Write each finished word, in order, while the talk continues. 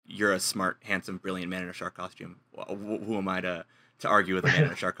you're a smart, handsome, brilliant man in a shark costume. Who am I to argue with a man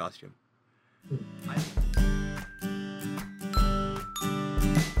in a shark costume?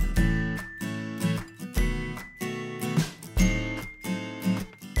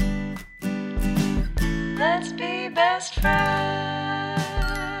 Let's be best friends.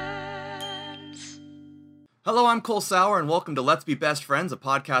 Hello, I'm Cole Sauer, and welcome to Let's Be Best Friends, a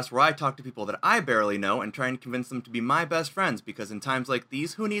podcast where I talk to people that I barely know and try and convince them to be my best friends, because in times like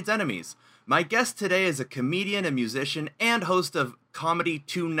these, who needs enemies? My guest today is a comedian, a musician, and host of Comedy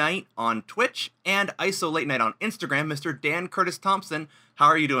Tonight on Twitch and ISO Late Night on Instagram, Mr. Dan Curtis Thompson. How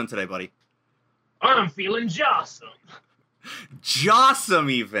are you doing today, buddy? I'm feeling jawsome. Jawsome,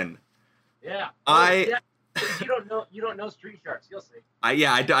 even. Yeah. Yeah. You don't know Street Sharks. You'll see.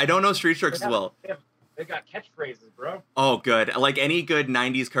 I don't know Street Sharks as well. They got catchphrases, bro. Oh, good. Like any good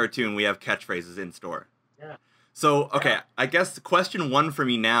 90s cartoon, we have catchphrases in store. Yeah. So, okay, Yeah. I guess question one for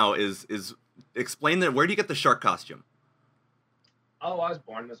me now is explain that. Where do you get the shark costume? Oh, I was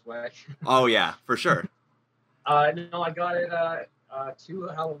born this way. Oh, yeah, for sure. No, I got it 2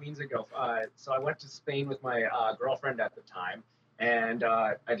 Halloweens ago. So I went to Spain with my girlfriend at the time, and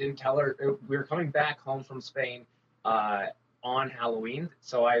I didn't tell her. We were coming back home from Spain on Halloween,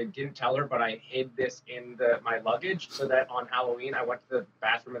 so I didn't tell her, but I hid this in my luggage so that on Halloween I went to the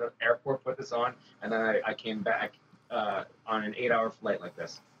bathroom at the airport, put this on, and then I came back on an 8-hour flight like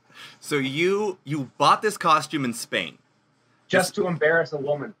this. So you bought this costume in Spain. Just to embarrass a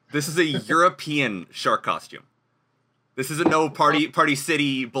woman. This is a European shark costume. This isn't no party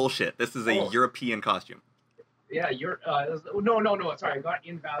city bullshit. This is a European costume. Yeah, no. Sorry, I got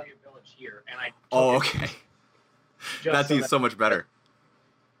in Value Village here, and I. Oh, okay. That's so much better.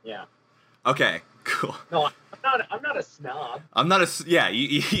 Yeah. Okay. Cool. No, I'm not a snob. I'm not a. Yeah,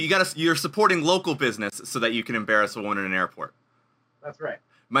 you're supporting local business so that you can embarrass a woman in an airport. That's right.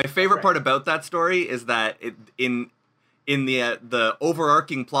 My favorite part about that story is that in the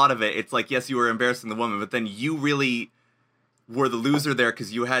overarching plot of it, it's like, yes, you were embarrassing the woman, but then you really were the loser there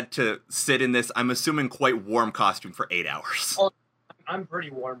because you had to sit in this, I'm assuming, quite warm costume for 8 hours. Well, I'm pretty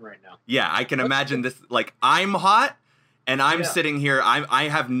warm right now. Yeah, I can imagine this. Like, I'm hot, and I'm sitting here. I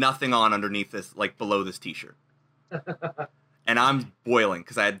have nothing on underneath this, like below this t-shirt, and I'm boiling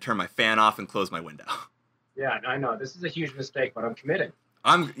because I had to turn my fan off and close my window. Yeah, I know this is a huge mistake, but I'm committing.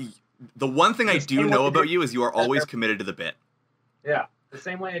 The one thing I do know about you is you are always committed to the bit. Yeah, the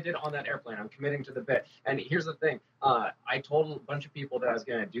same way I did on that airplane. I'm committing to the bit. And here's the thing. I told a bunch of people that I was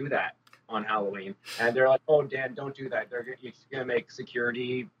going to do that on Halloween. And they're like, oh, Dan, don't do that. You're going to make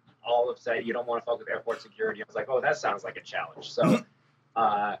security all upset. You don't want to fuck with airport security. I was like, oh, that sounds like a challenge. So,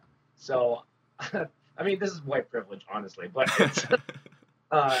 I mean, this is white privilege, honestly. But it's,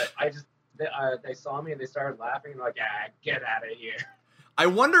 they saw me and they started laughing. Like, get out of here. I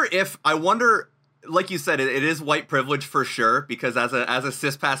wonder, like you said, it is white privilege for sure, because as a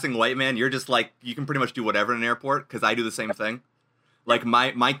cis-passing white man, you're just like, you can pretty much do whatever in an airport, because I do the same thing. Like,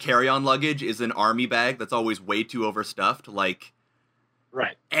 my carry-on luggage is an army bag that's always way too overstuffed. Like,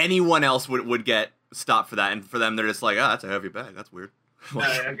 right. Anyone else would get stopped for that, and for them, they're just like, oh, that's a heavy bag. That's weird.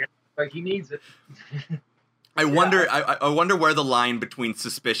 Like, he needs it. I wonder where the line between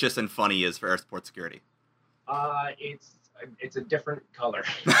suspicious and funny is for airport security. It's a different color.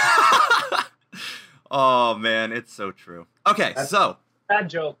 Oh, man, it's so true. Okay, That's so. Bad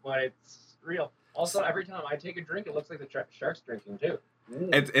joke, but it's real. Also, every time I take a drink, it looks like the shark's drinking, too.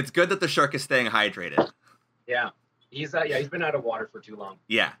 It's good that the shark is staying hydrated. Yeah. He's been out of water for too long.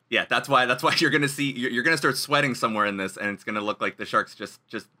 Yeah, that's why you're gonna you're gonna start sweating somewhere in this, and it's gonna look like the shark's just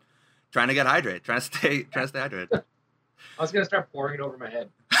trying to get hydrated, trying to stay hydrated. I was gonna start pouring it over my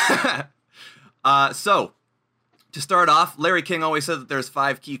head. So to start off, Larry King always says that there's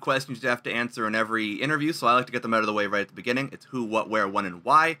 5 key questions you have to answer in every interview, so I like to get them out of the way right at the beginning. It's who, what, where, when, and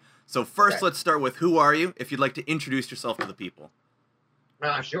why. So first, Let's start with who are you, if you'd like to introduce yourself to the people.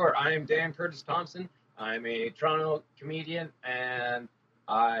 Sure. I am Dan Curtis Thompson. I'm a Toronto comedian, and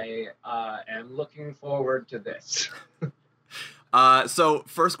I am looking forward to this. So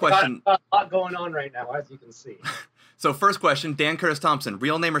first question. Got a lot going on right now, as you can see. So first question, Dan Curtis Thompson,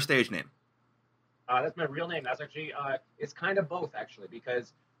 real name or stage name? That's my real name. That's actually, it's kind of both, actually,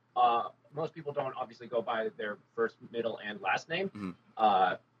 because most people don't obviously go by their first, middle, and last name.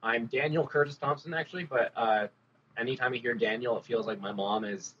 Mm-hmm. I'm Daniel Curtis Thompson, actually, but anytime I hear Daniel, it feels like my mom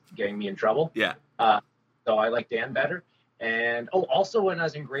is getting me in trouble. Yeah. So I like Dan better. And, also when I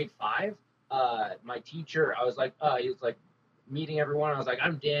was in grade 5, my teacher, I was like, he was like meeting everyone. I was like,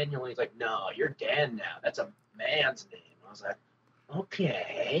 I'm Daniel. And he's like, no, you're Dan now. That's a man's name. I was like,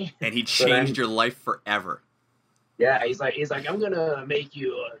 okay. And he changed your life forever. Yeah, he's like, I'm gonna make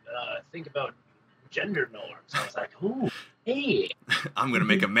you think about gender norms. I was like, ooh, hey, I'm gonna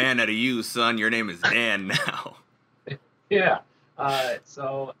make a man out of you, son. Your name is Dan now. yeah.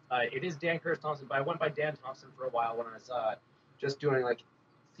 It is Dan Curtis Thompson, but I went by Dan Thompson for a while when I was just doing like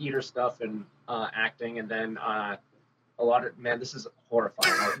theater stuff and acting, and then a lot of man, this is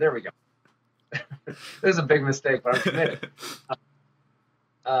horrifying. Oh, there we go. This is a big mistake, but I'm committed.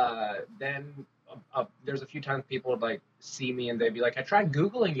 Then there's a few times people would like see me and they'd be like, I tried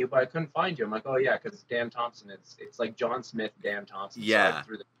Googling you, but I couldn't find you. I'm like, oh yeah, because Dan Thompson. It's like John Smith, Dan Thompson. Yeah. So I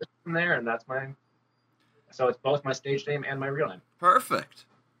threw the from there, and that's mine. So it's both my stage name and my real name. Perfect.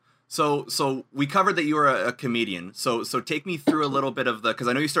 So we covered that you were a comedian. So take me through a little bit of because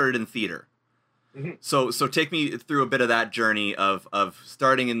I know you started in theater. Mm-hmm. So take me through a bit of that journey of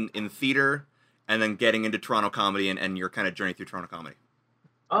starting in theater and then getting into Toronto comedy and your kind of journey through Toronto comedy.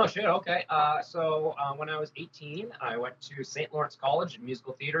 Oh shit, okay. When I was 18, I went to St. Lawrence College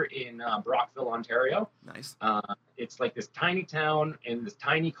Musical Theatre in Brockville, Ontario. Nice. It's like this tiny town in this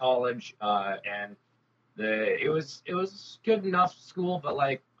tiny college, and it was good enough school, but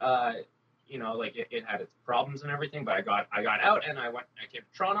like it had its problems and everything. But I got out and I came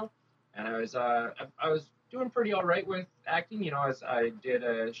to Toronto, and I was doing pretty all right with acting. As I did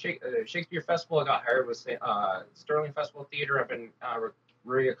a Shakespeare Festival, I got hired with Sterling Festival Theatre. I've been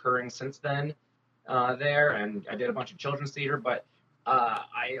reoccurring since then there, and I did a bunch of children's theater, but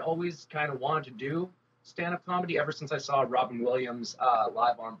I always kind of wanted to do stand-up comedy ever since I saw Robin Williams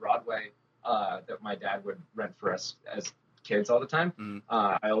live on Broadway that my dad would rent for us as kids all the time. Mm-hmm.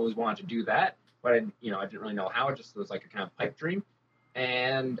 I always wanted to do that, but I didn't really know how. It just was like a kind of pipe dream.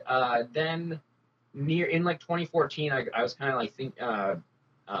 And then in like 2014, I was kind of like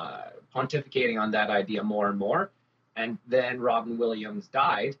pontificating on that idea more and more. And then Robin Williams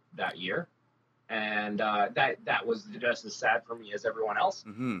died that year, and that was just as sad for me as everyone else.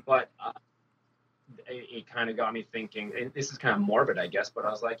 Mm-hmm. But it kind of got me thinking. And this is kind of morbid, I guess, but I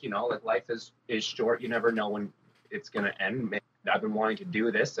was like, like life is short. You never know when it's gonna end. Maybe I've been wanting to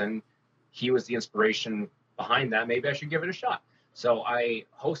do this, and he was the inspiration behind that. Maybe I should give it a shot. So I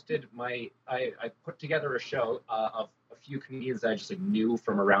hosted I put together a show of a few comedians that I just like knew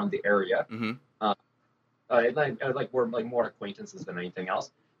from around the area. Mm-hmm. We're like more acquaintances than anything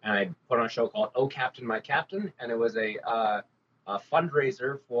else. And I put on a show called Oh Captain, My Captain, and it was a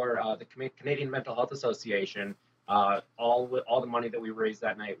fundraiser for the Canadian Mental Health Association. All the money that we raised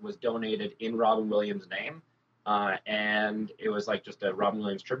that night was donated in Robin Williams' name, and it was like just a Robin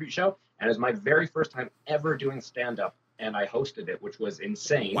Williams tribute show. And it was my very first time ever doing stand-up, and I hosted it, which was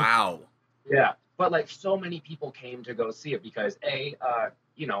insane. Wow. Yeah, but like so many people came to go see it because I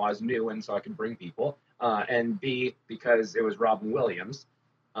was new and so I could bring people. And B, because it was Robin Williams,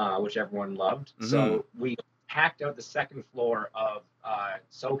 which everyone loved. Mm-hmm. So we packed out the second floor of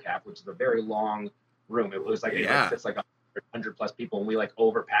SoCap, which is a very long room. It was like, it fits like 100 plus people, and we like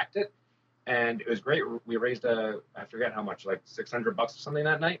overpacked it. And it was great. We raised I forget how much, like $600 or something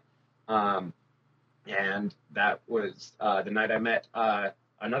that night. And that was the night I met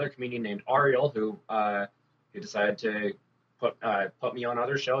another comedian named Ariel, who decided to put me on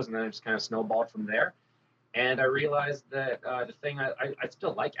other shows, and then it just kind of snowballed from there. And I realized that the thing I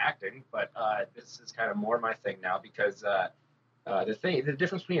still like acting, but this is kind of more my thing now because the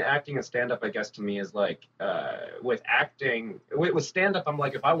difference between acting and stand-up, I guess, to me is like with acting, with stand-up, I'm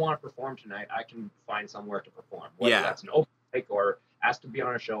like, if I want to perform tonight, I can find somewhere to perform, whether that's an open mic or ask to be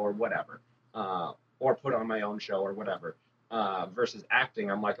on a show or whatever, or put on my own show or whatever. Versus acting,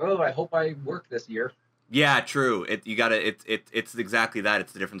 I'm like, oh, I hope I work this year. Yeah, true. It's exactly that.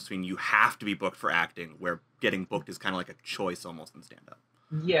 It's the difference between you have to be booked for acting, where getting booked is kind of like a choice almost in stand-up.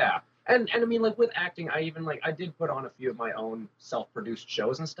 Yeah, and I mean, like with acting, I did put on a few of my own self-produced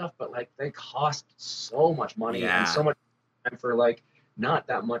shows and stuff, but like they cost so much money and so much time for like not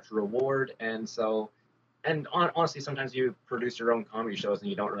that much reward, and so, and honestly, sometimes you produce your own comedy shows and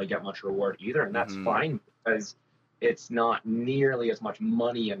you don't really get much reward either, and that's fine because it's not nearly as much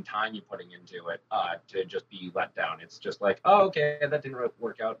money and time you're putting into it to just be let down. It's just like, oh, okay, that didn't really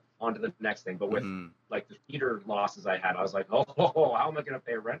work out. On to the next thing. But with like the theater losses I had, I was like, oh, how am I going to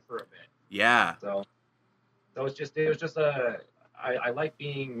pay rent for a bit? Yeah. So it was just I like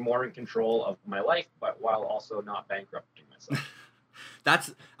being more in control of my life, but while also not bankrupting myself.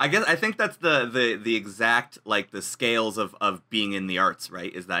 I think that's the exact, like, the scales of being in the arts,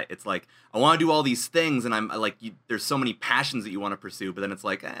 right? Is that it's like, I want to do all these things, and I'm like, there's so many passions that you want to pursue, but then it's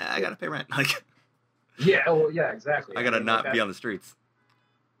like, I gotta pay rent. Like, yeah, well, yeah, exactly. I gotta not be on the streets.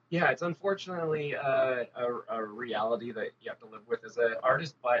 Yeah, it's unfortunately a reality that you have to live with as an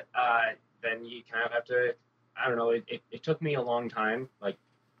artist, but then you kind of have to I don't know. It took me a long time, like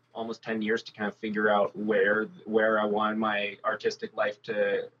almost 10 years, to kind of figure out where I want my artistic life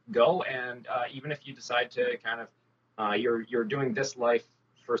to go. And even if you decide to kind of you're doing this life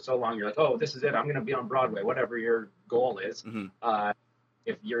for so long, you're like, oh, this is it. I'm going to be on Broadway, whatever your goal is. Mm-hmm.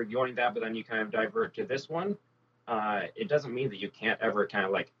 If you're going that, but then you kind of divert to this one, it doesn't mean that you can't ever kind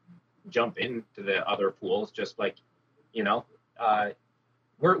of like jump into the other pools. Just like, you know,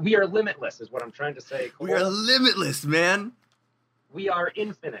 we are limitless, is what I'm trying to say. Cole. We are limitless, man. We are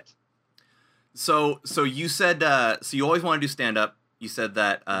infinite. So you said so you always want to do stand up. You said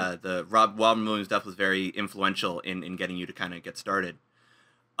that the Robin Williams death was very influential in getting you to kind of get started.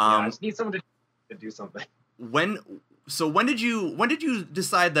 I just need someone to do something. When did you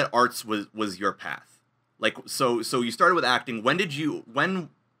decide that arts was your path? Like so you started with acting. When did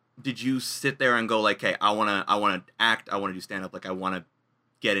you sit there and go like, hey, I wanna act, I wanna do stand up, like I wanna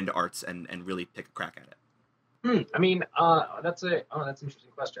get into arts and really take a crack at it? I mean, that's an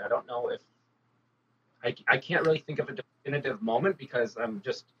interesting question. I don't know if I can't really think of a definitive moment because I'm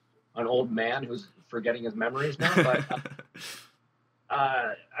just an old man who's forgetting his memories now. But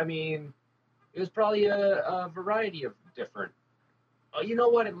I mean, it was probably a variety of different. You know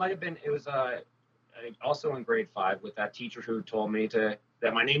what? It might have been. It was also in grade 5 with that teacher who told me that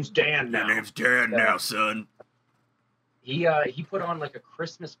my name's Dan now. Your name's Dan now, son. He put on like a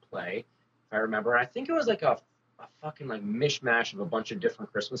Christmas play, if I remember. I think it was like a fucking like mishmash of a bunch of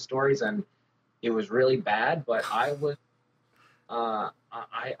different Christmas stories, and it was really bad. But I was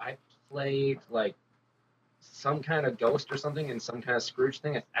I played like some kind of ghost or something in some kind of Scrooge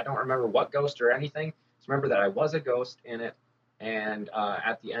thing. I don't remember what ghost or anything. Just remember that I was a ghost in it, and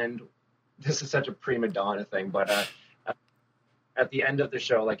at the end, this is such a prima donna thing, but at the end of the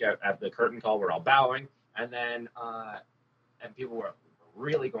show, like at the curtain call, we're all bowing, and then and people were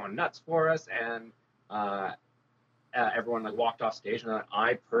really going nuts for us, and everyone like walked off stage, and then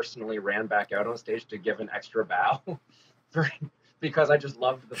I personally ran back out on stage to give an extra bow because I just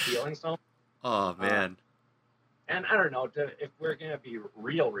loved the feeling so much. Oh man. And I don't know, if we're gonna be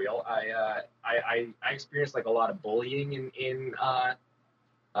real, I experienced like a lot of bullying in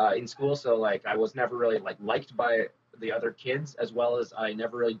school. So like I was never really like liked by the other kids, as well as I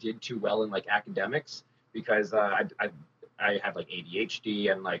never really did too well in like academics because I had like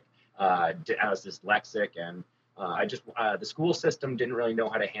ADHD and like I was dyslexic, and I just the school system didn't really know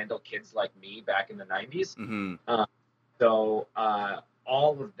how to handle kids like me back in the 90s. Mm-hmm. So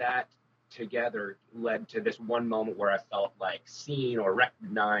all of that together led to this one moment where I felt like seen or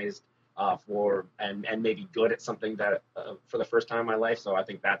recognized for and maybe good at something that for the first time in my life. So I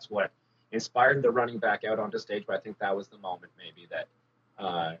think that's what inspired the running back out onto stage. But I think that was the moment maybe that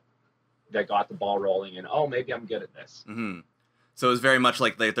that got the ball rolling, and oh, maybe I'm good at this. Mm-hmm. So it was very much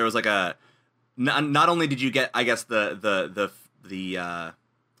like there was like a not only did you get, I guess, the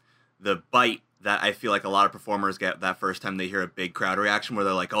bite that I feel like a lot of performers get that first time they hear a big crowd reaction where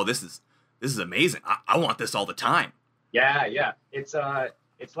they're like, oh, this is amazing. I want this all the time. Yeah.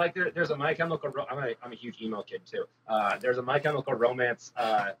 It's like there's a My Chemical I'm a huge emo kid too. There's a My Chemical Romance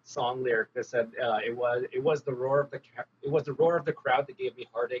song lyric that said it was the roar of the crowd that gave me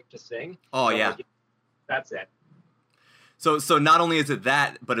heartache to sing. Oh so, yeah. like, that's it. So not only is it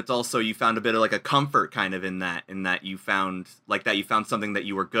that, but it's also you found a bit of like a comfort kind of in that you found something that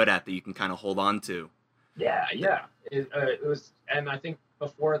you were good at that you can kind of hold on to. Yeah. It was, and I think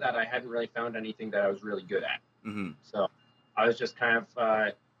before that I hadn't really found anything that I was really good at. Mm-hmm. So I was just kind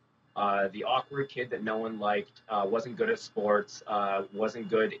of the awkward kid that no one liked, wasn't good at sports, wasn't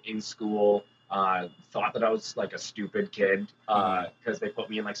good in school, thought that I was like a stupid kid because they put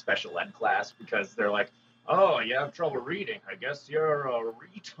me in like special ed class because they're like, oh, you have trouble reading, I guess you're a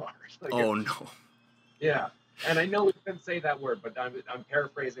retard. Like, oh no. Yeah. And I know we couldn't say that word, but I'm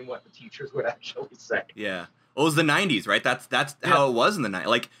paraphrasing what the teachers would actually say. Yeah. Well, it was the 90s, right? That's how it was in the 90s.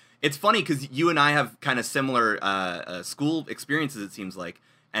 Like, it's funny because you and I have kind of similar school experiences, it seems like.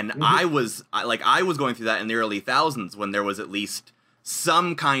 And Mm-hmm. I was going through that in the early thousands when there was at least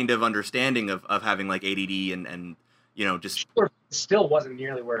some kind of understanding of having like ADD and you know, just Sure, still wasn't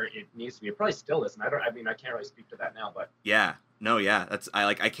nearly where it needs to be. It probably still isn't. I mean, I can't really speak to that now, but yeah. No, yeah. That's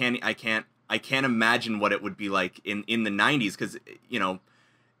I can't imagine what it would be like in the 90s because, you know,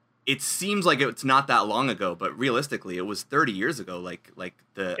 it seems like it's not that long ago, but realistically, it was 30 years ago. Like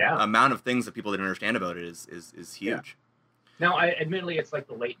the amount of things that people didn't understand about it is huge. Yeah. Now, admittedly, it's like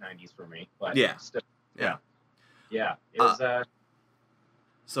the late 90s for me, but yeah, still, yeah. It was.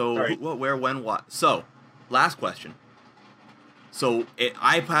 So sorry. who, where, when, what? So, last question. So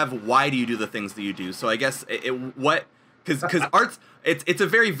I have why do you do the things that you do? So I guess what Because arts, it's a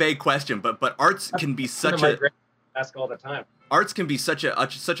very vague question, but arts can be such a ask all the time. Arts can be such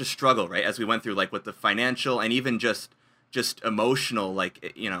a struggle, right? As we went through, like with the financial and even just emotional,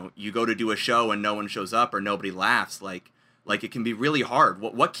 like, you know, you go to do a show and no one shows up or nobody laughs, like it can be really hard.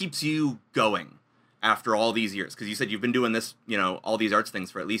 What keeps you going after all these years? Because you said you've been doing this, you know, all these arts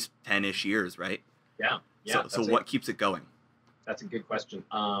things for at least 10-ish years, right? Yeah. So what keeps it going? That's a good question.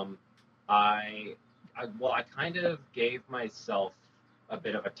 I kind of gave myself a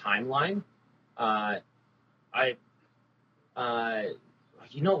bit of a timeline.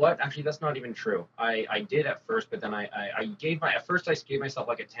 You know what? Actually, that's not even true. I did at first, but then I gave myself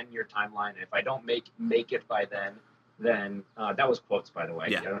like a 10-year timeline. And if I don't make it by then that was quotes, by the way.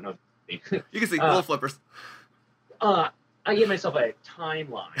 Yeah. I don't know. You can see little flippers. I gave myself a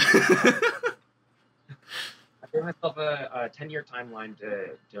timeline. I gave myself a 10-year timeline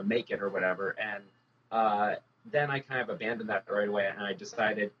to make it or whatever, and then I kind of abandoned that right away, and I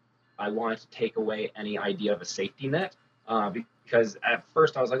decided I wanted to take away any idea of a safety net, because at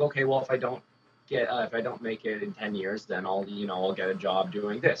first I was like, okay, well, if I don't make it in 10 years, then I'll get a job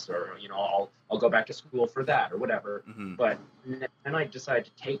doing this, or I'll go back to school for that or whatever. Mm-hmm. But then I decided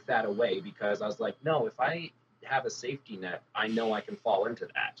to take that away because I was like, no, if I have a safety net, I know I can fall into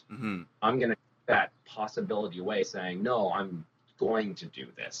that. Mm-hmm. I'm going to take that possibility away, saying, no, I'm going to do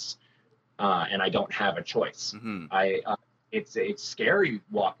this, and I don't have a choice. Mm-hmm. It's scary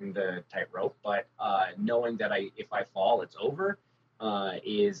walking the tightrope, but knowing that if I fall, it's over,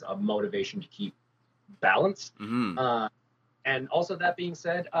 is a motivation to keep balance. Mm-hmm. And also, that being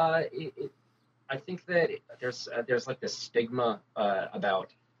said, I think that there's like this stigma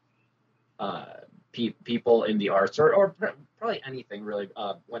about people in the arts or probably anything really,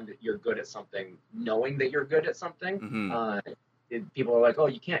 when you're good at something, knowing that you're good at something. Mm-hmm. People are like, oh,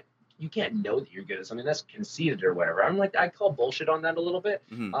 you can't know that you're good at something. That's conceited or whatever. I'm like, I call bullshit on that a little bit.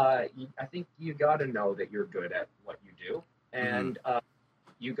 Mm-hmm. I think you got to know that you're good at what you do, and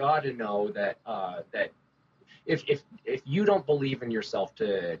you got to know that that if you don't believe in yourself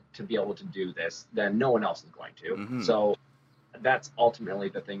to be able to do this, then no one else is going to. Mm-hmm. So that's ultimately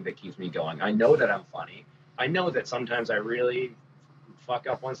the thing that keeps me going. I know that I'm funny. I know that sometimes I really fuck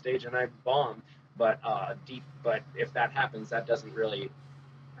up on stage and I bomb, but if that happens, that doesn't really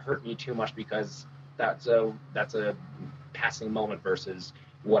hurt me too much, because that's a passing moment versus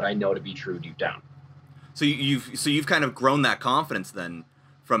what I know to be true deep down. So you've kind of grown that confidence then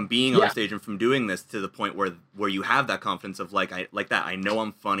from being on stage and from doing this to the point where you have that confidence of I know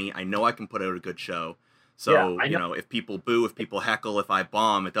I'm funny, I know I can put out a good show. So if people boo, if people heckle, if I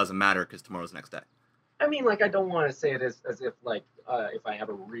bomb, it doesn't matter because tomorrow's the next day. I mean, I don't want to say it as if if I have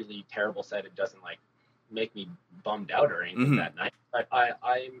a really terrible set, it doesn't make me bummed out or anything that night. But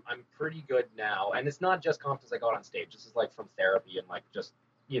I'm pretty good now, and it's not just confidence I got on stage. This is from therapy and just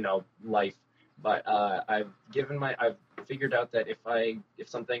life. But I've figured out that if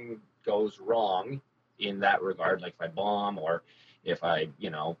something goes wrong in that regard, like if I bomb or if I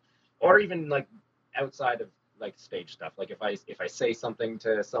or even outside of stage stuff, if I say something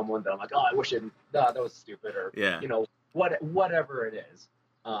to someone that I'm like, oh, I wish that was stupid, or whatever it is,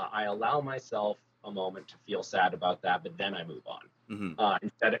 I allow myself a moment to feel sad about that, but then I move on. Mm-hmm.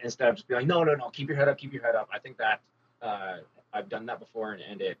 Instead of just being like, no, keep your head up. I think that I've done that before,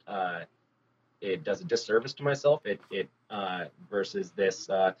 and it does a disservice to myself. It versus this.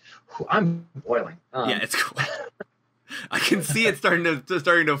 I'm boiling. Yeah, it's cool. I can see it starting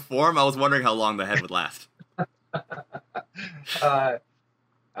to form. I was wondering how long the head would last. I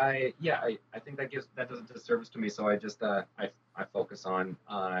think that does a disservice to me. So I just I focus on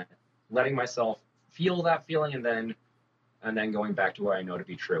letting myself feel that feeling, and then going back to what I know to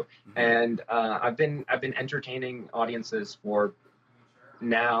be true. Mm-hmm. And I've been entertaining audiences for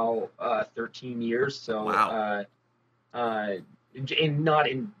now 13 years. So wow. Not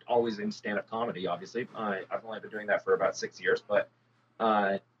always in stand-up comedy, obviously. I've only been doing that for about 6 years, but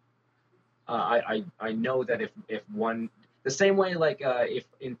I know that if one, the same way if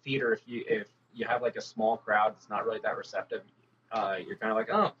in theater, if you have a small crowd that's not really that receptive, you're kind of like,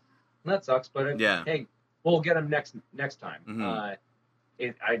 oh, that sucks, but hey, we'll get them next time.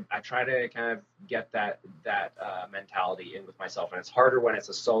 Mm-hmm. I try to kind of get that mentality in with myself, and it's harder when it's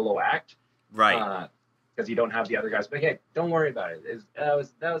a solo act, right? Because you don't have the other guys. But hey, don't worry about it. That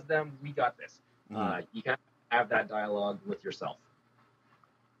was them. We got this. Mm-hmm. You kind of have that dialogue with yourself.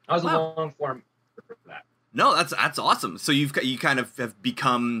 I was a long form for that. No, that's awesome. So you kind of have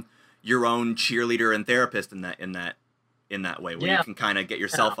become your own cheerleader and therapist in that way, where you can kind of get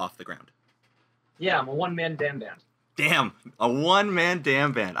yourself off the ground. Yeah, I'm a one-man damn band. Damn, a one-man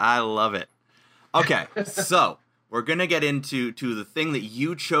damn band. I love it. Okay, so we're gonna get into the thing that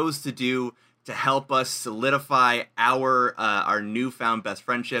you chose to do to help us solidify our newfound best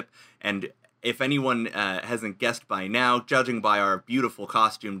friendship. And if anyone hasn't guessed by now, judging by our beautiful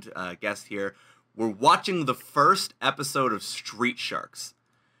costumed guest here, we're watching the first episode of Street Sharks.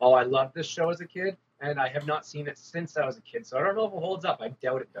 Oh, I loved this show as a kid, and I have not seen it since I was a kid, so I don't know if it holds up. I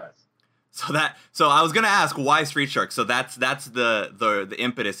doubt it does. So I was gonna ask why Street Sharks. So that's the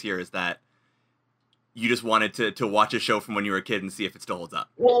impetus here, is that you just wanted to watch a show from when you were a kid and see if it still holds up.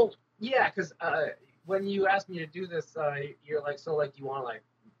 Well, yeah, because when you asked me to do this, you're like, so like you want to like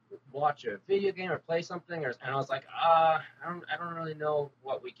watch a video game or play something, and I was like, I don't really know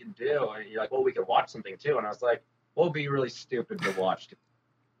what we can do. And you're like, well, we could watch something too, and I was like, what would be really stupid to watch?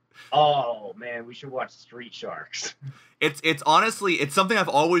 Oh man, we should watch Street Sharks. It's honestly, it's something I've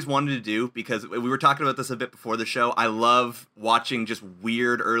always wanted to do, because we were talking about this a bit before the show. I love watching just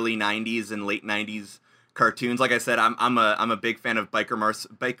weird early 90s and late 90s cartoons. Like I said, I'm a big fan of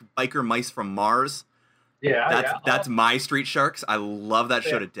Biker Mice from Mars. Yeah, that's my Street Sharks. I love that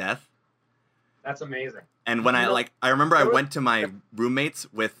show to death. That's amazing. And when I remember I went to my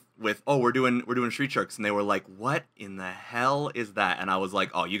roommates with we're doing Street Sharks, and they were like, what in the hell is that? And I was like,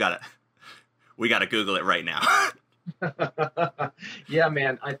 oh, we gotta Google it right now. Yeah,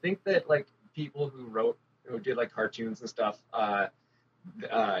 man. I think that like people who did like cartoons and stuff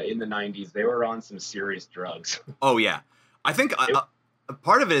in the 90s, they were on some serious drugs. Oh yeah, I think a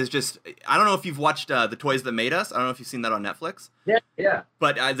part of it is just, I don't know if you've watched The Toys That Made Us. I don't know if you've seen that on Netflix. Yeah.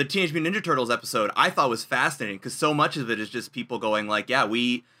 But the Teenage Mutant Ninja Turtles episode I thought was fascinating, because so much of it is just people going like, yeah,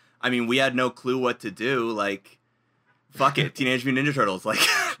 we had no clue what to do. Like, fuck it, Teenage Mutant Ninja Turtles. Like,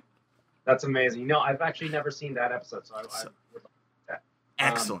 that's amazing. No, I've actually never seen that episode, so I would like that.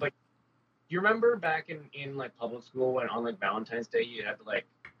 Excellent. But do you remember back in like public school when on like Valentine's Day you had to like,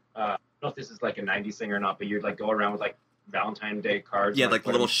 I don't know if this is like a 90s thing or not, but you'd like go around with like Valentine's Day cards. Yeah, like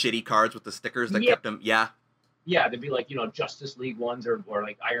the little shitty cards with the stickers that kept them. Yeah. Yeah, they'd be like, Justice League ones or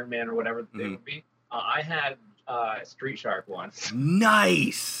like Iron Man or whatever they would be. I had Street Shark ones.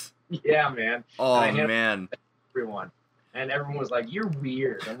 Nice. Yeah, man. Oh, man. Everyone. And everyone was like, you're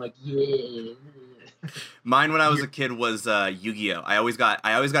weird. I'm like, yeah. Mine when I was a kid was Yu-Gi-Oh. I always got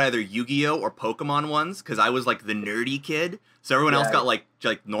either Yu-Gi-Oh or Pokemon ones, because I was like the nerdy kid. So everyone else got like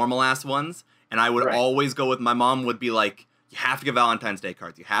normal ass ones. And I would always go with, my mom would be like, you have to get Valentine's Day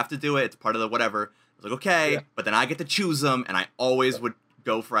cards. You have to do it. It's part of the whatever. I was like, okay. Yeah. But then I get to choose them, and I always would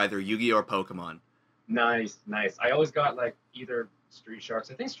go for either Yu-Gi-Oh or Pokemon. Nice. I always got like either Street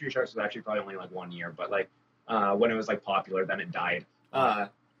Sharks. I think Street Sharks was actually probably only like 1 year, but like when it was like popular, then it died. But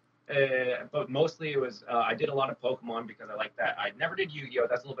mostly it was, I did a lot of Pokemon because I like that. I never did Yu-Gi-Oh.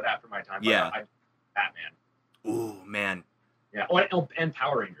 That's a little bit after my time. But yeah. I Batman. Ooh, man. Yeah. Oh, and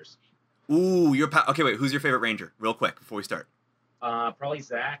Power Rangers. Ooh, okay, wait, who's your favorite Ranger? Real quick, before we start. Probably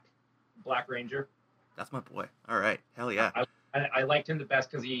Zach, Black Ranger. That's my boy. All right, hell yeah. I liked him the best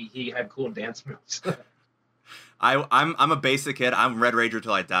because he had cool dance moves. I'm a basic kid. I'm Red Ranger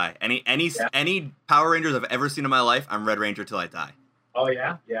till I die. Any Power Rangers I've ever seen in my life, I'm Red Ranger till I die. Oh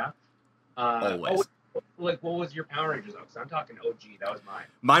yeah. Always. Like, what was your Power Rangers though? Because I'm talking OG. That was mine.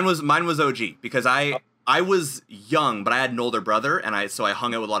 Mine was OG, because I was young, but I had an older brother, and so I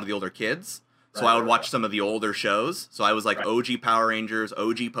hung out with a lot of the older kids. So I would watch some of the older shows. So I was like OG Power Rangers,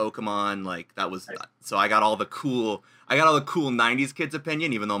 OG Pokemon, like that was. So I got all the cool 90s kids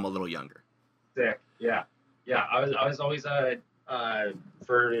opinion, even though I'm a little younger. Sick, yeah. I was always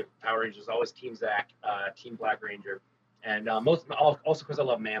for Power Rangers, always Team Zach, Team Black Ranger, and also because I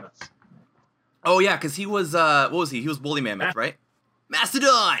love mammoths. Oh yeah, because he was what was he? He was Woolly Mammoth, right?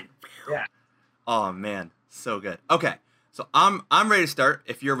 Mastodon. Yeah. Oh man, so good. Okay, so I'm ready to start.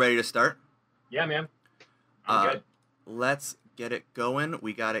 If you're ready to start. Yeah, man. I'm good. Let's get it going.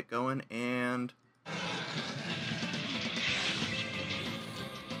 We got it going, and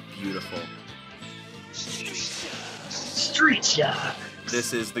beautiful. Street Sharks.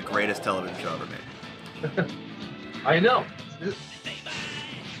 This is the greatest television show ever made. I know.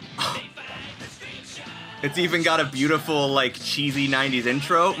 It's even got a beautiful, like, cheesy 90s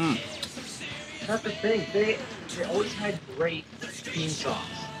intro. That's the thing. They always had great theme songs.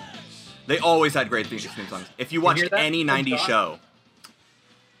 They always had great theme songs. If you watched any 90s show,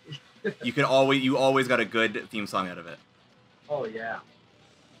 you always got a good theme song out of it. Oh yeah.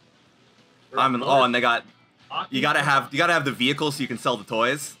 And they got you gotta have the vehicle so you can sell the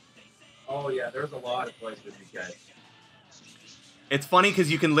toys. Oh yeah, there's a lot of toys with these guys. It's funny because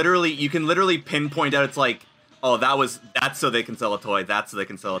you can literally pinpoint out. It's like, oh, that's so they can sell a toy. That's so they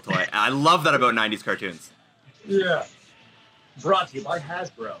can sell a toy. And I love that about 90s cartoons. Yeah. Brought to you by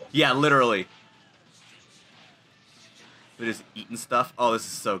Hasbro. Yeah, literally. They're just eating stuff. Oh, this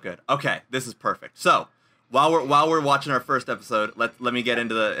is so good. Okay, this is perfect. So, while we're watching our first episode, let me get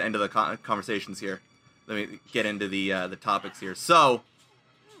into the conversations here. Let me get into the topics here. So,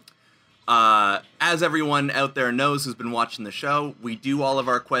 as everyone out there knows who's been watching the show, we do all of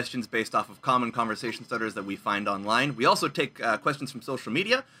our questions based off of common conversation starters that we find online. We also take questions from social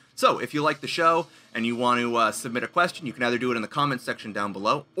media. So if you like the show and you want to submit a question, you can either do it in the comments section down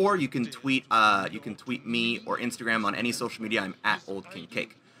below, or you can tweet me or Instagram on any social media. I'm at Old King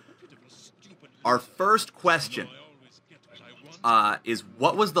Cake. Our first question is,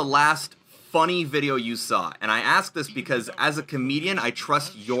 what was the last funny video you saw? And I ask this because as a comedian, I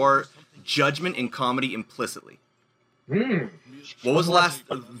trust your judgment in comedy implicitly. What was the last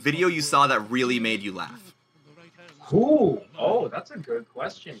video you saw that really made you laugh? Ooh, oh, that's a good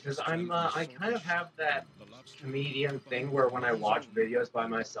question, because I kind of have that comedian thing where when I watch videos by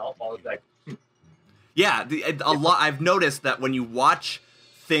myself, I'll be like, Yeah, a lot. I've noticed that when you watch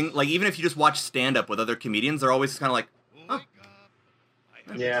like even if you just watch stand-up with other comedians, they're always kind of like, oh.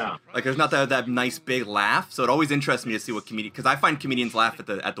 Yeah. Like there's not that nice big laugh, so it always interests me to see what because I find comedians laugh at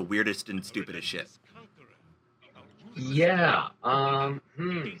the weirdest and stupidest shit. Yeah.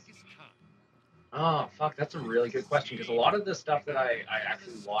 Oh, fuck, that's a really good question, because a lot of the stuff that I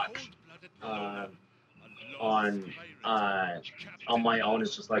actually watch on my own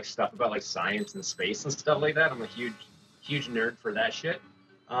is just like stuff about like science and space and stuff like that. I'm a huge nerd for that shit.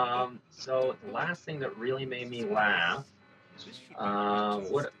 So the last thing that really made me laugh,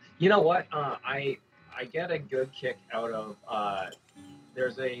 you know what? I get a good kick out of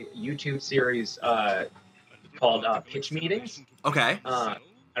there's a YouTube series called Pitch Meetings. Okay.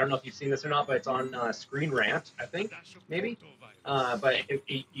 I don't know if you've seen this or not, but it's on Screen Rant, I think, maybe. But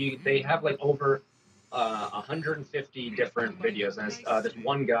they have like over 150 different videos, and there's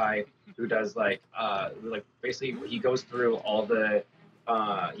one guy who does like basically he goes through all the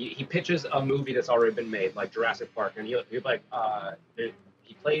he pitches a movie that's already been made, like Jurassic Park, and he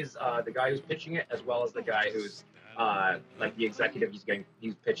plays the guy who's pitching it as well as the guy who's like the executive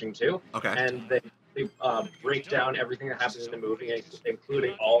he's pitching to. Okay. And they break down everything that happens in the movie,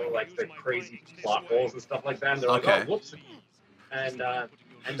 including all like the crazy plot holes and stuff like that. And they're like, oh, whoops. And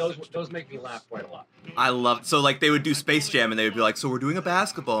those make me laugh quite a lot. I love so like they would do Space Jam and they would be like, so we're doing a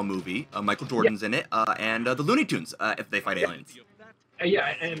basketball movie. Michael Jordan's in it, and the Looney Tunes if they fight aliens.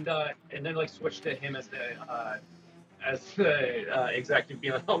 Yeah, and then like switch to him as the executive,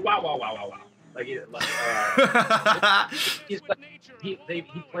 being like, oh wow. Like, he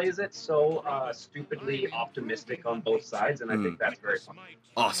plays it so stupidly optimistic on both sides, and I think that's very fun.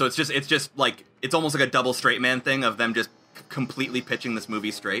 Oh, so it's just like it's almost like a double straight man thing of them just completely pitching this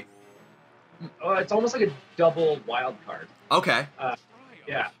movie straight. It's almost like a double wild card. Okay.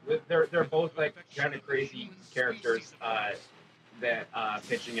 Yeah, they're both like kind of crazy characters that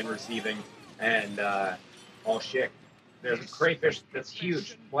pitching and receiving, and oh shit. There's a crayfish that's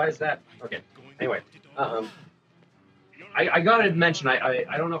huge. Why is that? Okay. Anyway, I gotta mention, I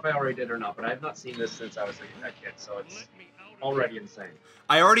don't know if I already did or not, but I've not seen this since I was a kid, so it's already insane.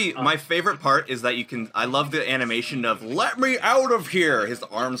 My favorite part is that I love the animation of "Let me out of here." His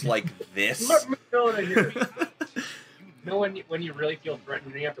arms like this. Let me out of here. You know when you really feel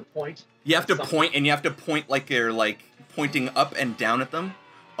threatened, you have to point. You have to point, and you have to point like you're like pointing up and down at them.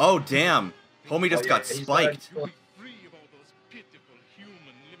 Oh damn! Homie just got spiked.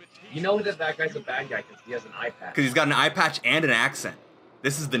 You know that guy's a bad guy because he has an eye patch. Because he's got an eye patch and an accent.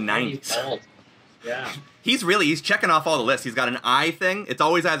 This is the 90s. He's bald. Yeah. He's checking off all the lists. He's got an eye thing. It's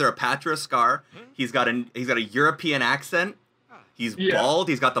always either a patch or a scar. He's got a European accent. He's bald.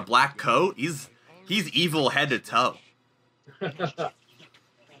 He's got the black coat. He's evil head to toe.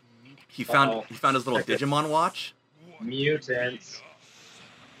 He found his little Digimon watch. Mutants.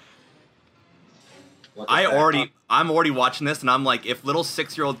 I'm already watching this, and I'm like, if little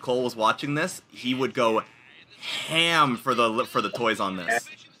 6-year-old Cole was watching this, he would go ham for the toys on this.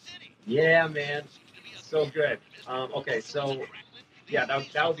 Yeah, man, so good. Okay, so yeah,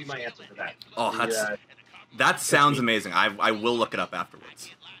 that would be my answer for that. Oh, that sounds amazing. I will look it up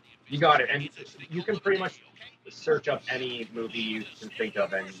afterwards. You got it, and you can pretty much search up any movie you can think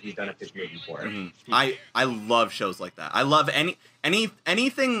of, and he's done a pitch movie for it. Mm-hmm. I love shows like that. I love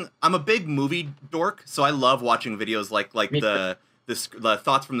anything. I'm a big movie dork, so I love watching videos like the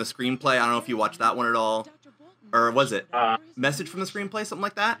thoughts from the screenplay. I don't know if you watched that one at all, or was it Message from the Screenplay, something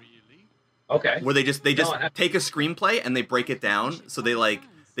like that? Okay. Where they just take a screenplay and they break it down. So they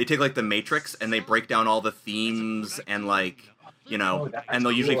take like The Matrix and they break down all the themes and and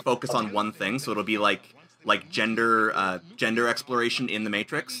they'll usually focus on one thing. So it'll be like gender exploration in The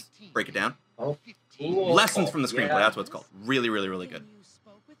Matrix. Break it down. Oh, Cool. Lessons from the Screenplay. Yeah. That's what it's called. Really, really, really good.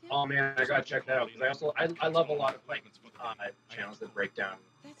 Oh man, I gotta check that out because I love a lot of like channels that break down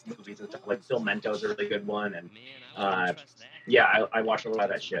movies and stuff. Like Phil Mento's a really good one, and yeah, I watch a lot of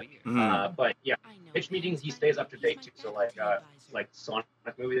that shit. But yeah, pitch meetings, he stays up to date too. So like Sonic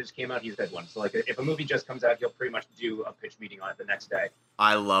movie that just came out, he's did one. So like if a movie just comes out, he'll pretty much do a pitch meeting on it the next day.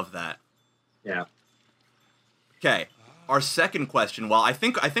 I love that. Yeah. Okay, our second question. Well, I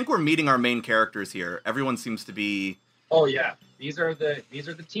think we're meeting our main characters here. Everyone seems to be. Oh yeah, these are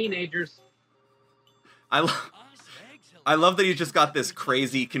the teenagers. I love that you just got this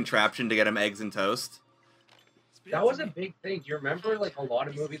crazy contraption to get him eggs and toast. That was a big thing. Do you remember like a lot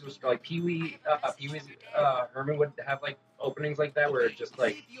of movies was like Pee-wee's Herman would have like openings like that where it's just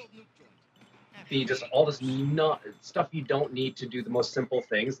like be just all this stuff you don't need to do the most simple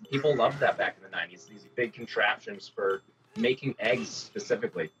things. People loved that back in the 90s. These big contraptions for making eggs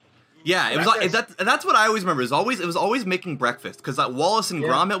specifically. Yeah, it was like that's what I always remember. It was always making breakfast because Wallace and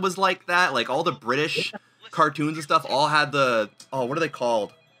Gromit was like that. Like all the British cartoons and stuff all had the what are they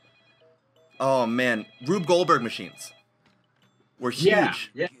called? Oh man, Rube Goldberg machines were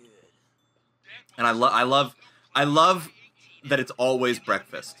huge. Yeah. And I love that it's always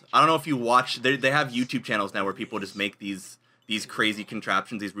breakfast. I don't know if you watch. They have YouTube channels now where people just make these crazy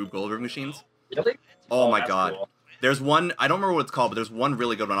contraptions, these Rube Goldberg machines. Really? Oh my god. Cool. There's one, I don't remember what it's called, but there's one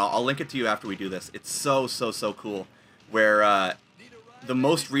really good one. I'll link it to you after we do this. It's so cool. Where the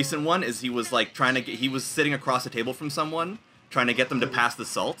most recent one is he was sitting across the table from someone, trying to get them to pass the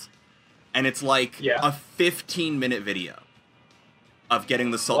salt. And it's like a 15-minute video of getting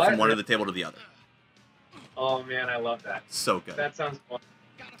the salt from one end of the table to the other. Oh man, I love that. So good. That sounds fun.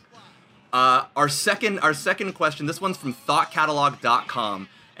 Our second question, this one's from thoughtcatalog.com.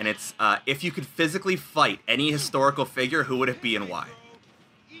 And it's, if you could physically fight any historical figure, who would it be and why?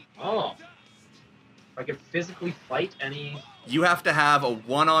 Oh. If I could physically fight any... You have to have a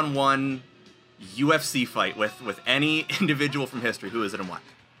one-on-one UFC fight with any individual from history. Who is it and why?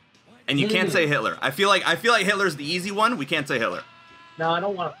 And you can't say Hitler. I feel like Hitler's the easy one. We can't say Hitler. No, I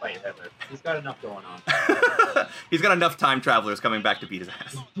don't want to fight Hitler. He's got enough going on. He's got enough time travelers coming back to beat his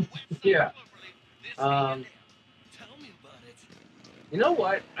ass. Yeah. You know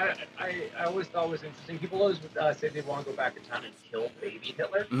what? I always thought was interesting. People always say they want to go back in time and kill baby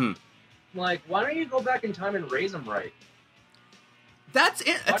Hitler. Mm-hmm. Like, why don't you go back in time and raise him right? That's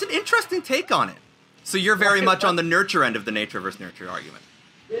an interesting take on it. So you're very much on the nurture end of the nature versus nurture argument.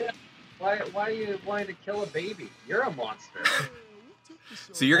 Yeah. Why are you wanting to kill a baby? You're a monster.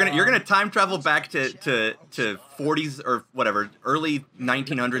 So you're gonna time travel back to 40s or whatever, early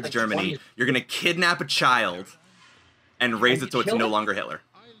 1900s like Germany. 20s. You're gonna kidnap a child and raise it so it's kill no it? longer Hitler.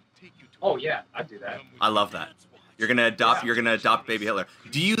 Oh yeah, I'd do that. I love that. You're gonna adopt baby Hitler.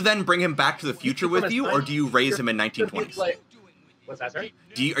 Do you then bring him back to the future with you, or do you raise him in 1920s? What's that, sorry?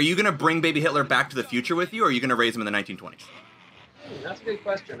 Are you gonna bring baby Hitler back to the future with you, or are you gonna raise him in the 1920s? That's a good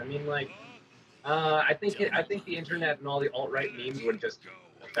question. I mean, like, I think the internet and all the alt-right memes would just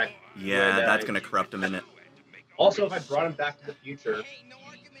affect. That's gonna corrupt him, isn't it? Also, if I brought him back to the future,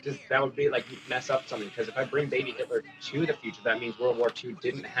 that would be like mess up something. Because if I bring baby Hitler to the future, that means World War II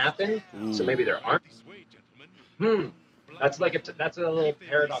didn't happen. Ooh. So maybe there aren't. That's like that's a little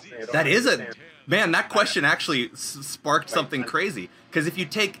paradox thing. That is that question actually sparked something crazy. Because if you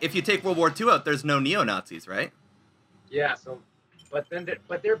take World War II out, there's no neo-Nazis, right? Yeah. So, but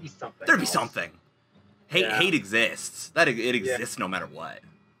there'd be something. There'd be something. Hate exists. It exists no matter what.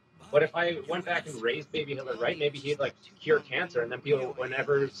 But if I went back and raised baby Hitler, right? Maybe he'd like cure cancer, and then people,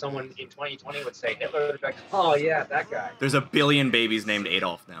 whenever someone in 2020 would say Hitler, they'd be like, oh yeah, that guy. There's a billion babies named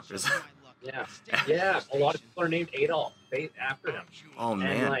Adolf now. Yeah. A lot of people are named Adolf after him. Oh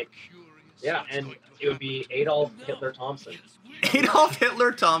man. And and it would be Adolf Hitler Thompson. Adolf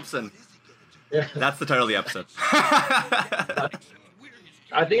Hitler Thompson. Yeah. That's the title of the episode.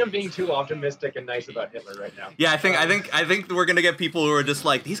 I think I'm being too optimistic and nice about Hitler right now. Yeah, I think we're gonna get people who are just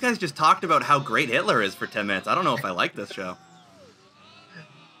like, these guys just talked about how great Hitler is for 10 minutes. I don't know if I like this show.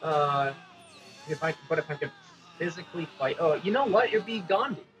 If I could physically fight, you know what? It'd be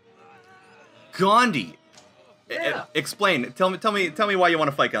Gandhi. Gandhi. Yeah. Explain. Tell me why you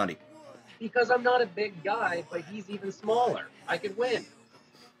want to fight Gandhi. Because I'm not a big guy, but he's even smaller. I could win.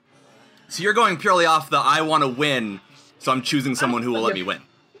 So you're going purely off the I want to win, so I'm choosing someone who will let me win.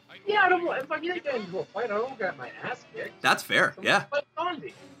 Yeah, if I get into a fight, I don't get my ass kicked. That's fair. So Yeah. fight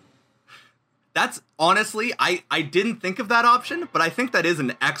Gandhi. That's honestly, I didn't think of that option, but I think that is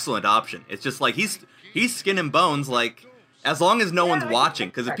an excellent option. It's just like he's skin and bones, like as long as no one's watching,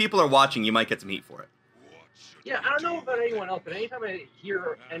 because if people are watching, you might get some heat for it. Yeah, I don't know about anyone else, but anytime I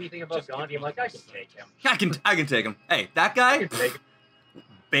hear anything about Gandhi, I'm like, I can take him. I can take him. Hey, that I guy, can take him.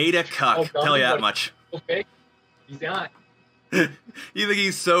 beta cuck. Oh, Tell you that Gandhi, much. Okay, he's not. You think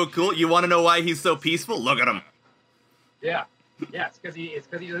he's so cool? You want to know why he's so peaceful? Look at him. Yeah, it's because he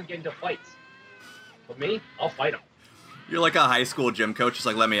doesn't get into fights. But me, I'll fight him. You're like a high school gym coach, just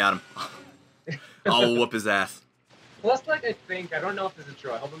like, let me at him. I'll whoop his ass. Plus, like, I don't know if this is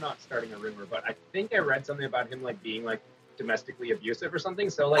true. I hope I'm not starting a rumor, but I think I read something about him, like, being, like, domestically abusive or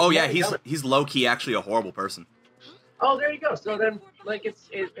something. So, like, Oh yeah, he's low key actually a horrible person. Oh, there you go. So then, like,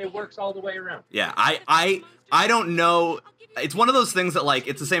 it works all the way around. Yeah, I don't know. It's one of those things that, like,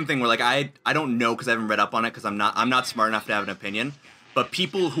 it's the same thing where, like, I don't know because I haven't read up on it because I'm not smart enough to have an opinion. But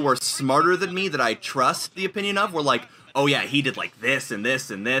people who are smarter than me that I trust the opinion of were like, oh yeah, he did like this and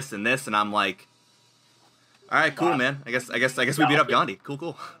this and this and this, and I'm like, all right, cool, man. I guess we beat up Gandhi.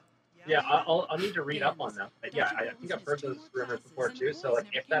 Cool. Yeah, I'll need to read up on that. But yeah, I think I've heard those rumors before too. So, like,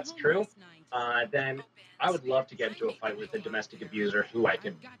 if that's true, then I would love to get into a fight with a domestic abuser who I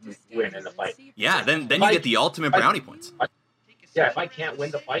could win in the fight. Yeah, then you get the ultimate brownie points. Yeah, if I can't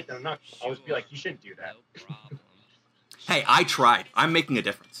win the fight, then I'll always be like, you shouldn't do that. Hey, I tried. I'm making a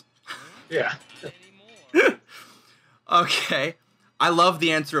difference. Yeah. Okay, I love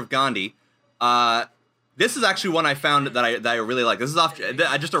the answer of Gandhi. This is actually one I found that I really like. This is off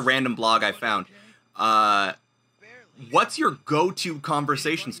just a random blog I found. What's your go-to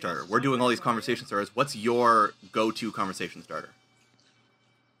conversation starter? We're doing all these conversation starters. What's your go-to conversation starter?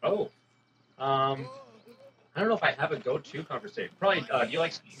 Oh, I don't know if I have a go-to conversation. Probably. Do you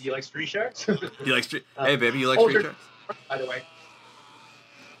like Street Sharks? You like street? Hey, baby, you like oh, Street Sharks? By the way.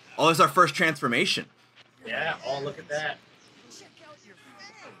 Oh, this is our first transformation. Yeah. Oh, look at that.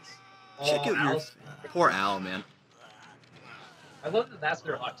 Check out your Al's- poor Al, man. I love that that's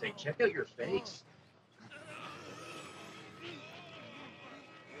their hot take. Check out your face.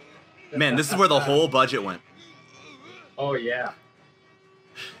 Man, this is where the whole budget went. Oh yeah.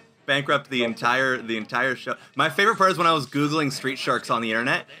 Bankrupt the entire show. My favorite part is when I was Googling Street Sharks on the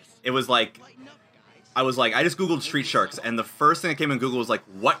internet. It was like, I just Googled Street Sharks, and the first thing that came in Google was like,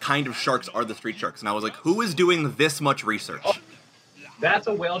 what kind of sharks are the Street Sharks? And I was like, who is doing this much research? Oh, that's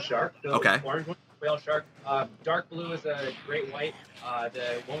a whale shark. The Okay. orange one is a whale shark. Dark blue is a great white.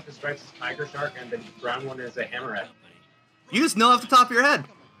 The one with the stripes is tiger shark, and the brown one is a hammerhead. You just know off the top of your head.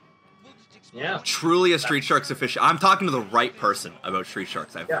 Yeah. Truly a Street Sharks official. I'm talking to the right person about Street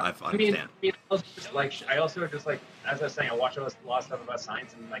Sharks. I understand. I also just like, as I was saying, I watch a lot of stuff about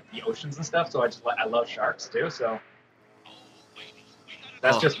science and like the oceans and stuff. So I love sharks too. So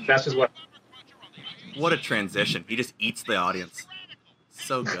that's just what. What a transition. He just eats the audience.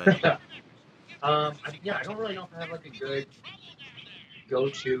 So good. I don't really know if I have like a good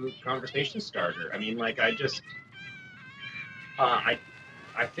go-to conversation starter. I mean, like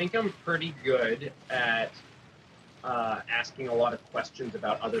I think I'm pretty good at asking a lot of questions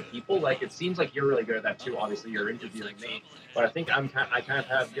about other people. Like, it seems like you're really good at that too. Obviously, you're interviewing me, but I think I kind of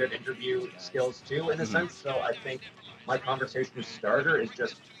have good interview skills too, in a sense. So I think my conversation starter is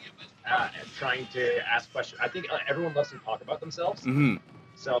just trying to ask questions. I think everyone loves to talk about themselves. Mm-hmm.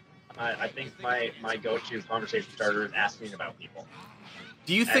 So I think my go-to conversation starter is asking about people.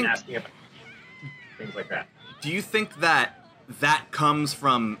 Do you think asking about things like that? Do you think that comes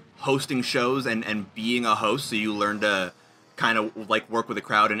from hosting shows and being a host, so you learn to kind of like work with a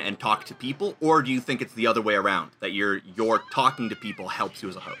crowd and talk to people, or do you think it's the other way around, that you're talking to people helps you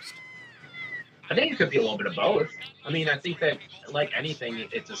as a host? I think it could be a little bit of both. I mean, I think that like anything,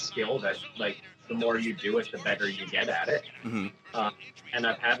 it's a skill that like the more you do it, the better you get at it. Mm-hmm. And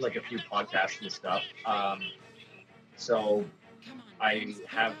I've had like a few podcasts and stuff, so I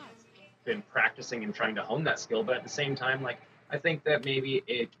have been practicing and trying to hone that skill. But at the same time, like I think that maybe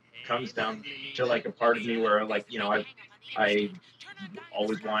it comes down to like a part of me where like, you know, I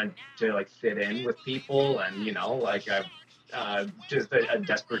always wanted to like fit in with people, and you know, like I've just a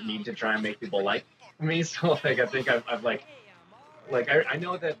desperate need to try and make people like me. So like I think I've I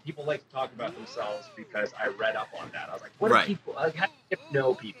know that people like to talk about themselves because I read up on that. I was like, what are people like? How do you get to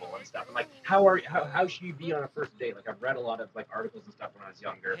know people and stuff? And like, how should you be on a first date? Like, I've read a lot of like articles and stuff when I was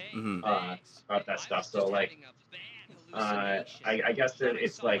younger about that stuff. So like, I guess that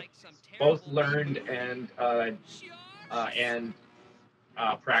it's like both learned and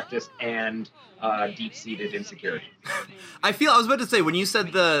practiced and deep-seated insecurity. I was about to say, when you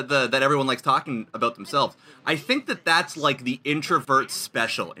said that everyone likes talking about themselves, I think that's like the introvert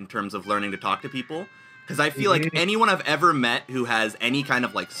special in terms of learning to talk to people. Because I feel like anyone I've ever met who has any kind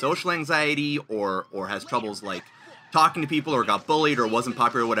of like social anxiety or has troubles like talking to people or got bullied or wasn't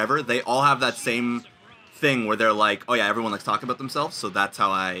popular or whatever, they all have that same thing where they're like, oh yeah, everyone likes talking about themselves, so that's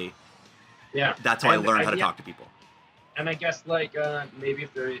how I learned how to talk to people. And I guess like maybe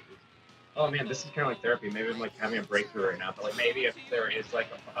if there, oh man, this is kind of like therapy. Maybe I'm like having a breakthrough right now. But like maybe if there is like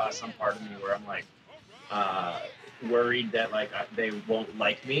some part of me where I'm like worried that like they won't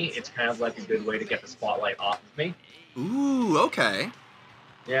like me, it's kind of like a good way to get the spotlight off of me. Ooh, okay.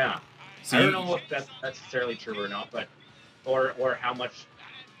 Yeah. So I don't know if that's necessarily true or not, but or how much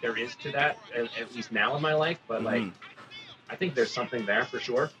there is to that, at least now in my life. But like, I think there's something there for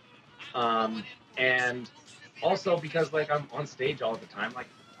sure. And also because like I'm on stage all the time, like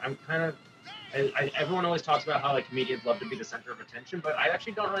I'm kind of, everyone always talks about how like comedians love to be the center of attention, but I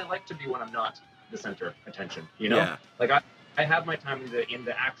actually don't really like to be when I'm not the center of attention. You know, Yeah. like I have my time in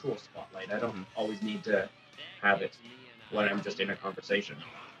the actual spotlight. I don't always need to have it when I'm just in a conversation.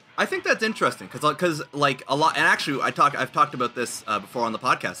 I think that's interesting because like a lot, and actually I've talked about this before on the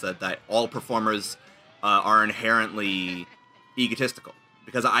podcast that all performers are inherently egotistical,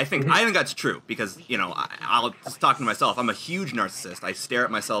 because I think that's true, because you know I'll just talking to myself. I'm a huge narcissist. I stare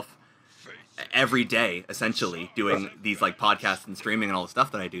at myself every day, essentially doing these like podcasts and streaming and all the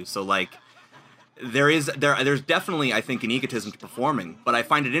stuff that I do. So like there's definitely, I think, an egotism to performing, but I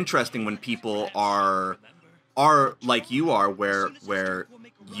find it interesting when people are like you are, where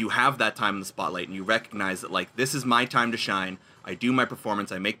you have that time in the spotlight and you recognize that like this is my time to shine. I do my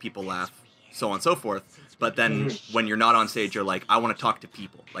performance, I make people laugh, so on and so forth. But then when you're not on stage, you're like, I want to talk to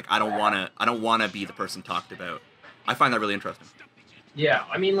people. Like I don't want to be the person talked about. I find that really interesting. Yeah,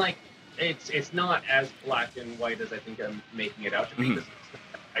 I mean, like it's not as black and white as I think I'm making it out to be. Because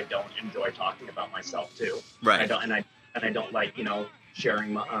I don't enjoy talking about myself too. Right. I don't like, you know,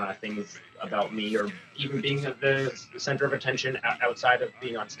 sharing things about me or even being the center of attention outside of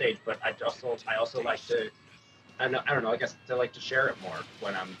being on stage. But I also like to, I don't know, I guess I like to share it more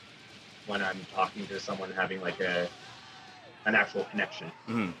when I'm talking to someone, having like an actual connection,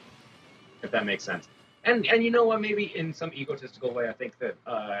 if that makes sense. And you know what, maybe in some egotistical way, I think that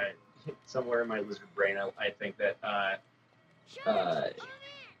somewhere in my lizard brain, I think that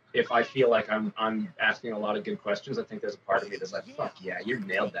if I feel like I'm asking a lot of good questions, I think there's a part of me that's like, fuck yeah, you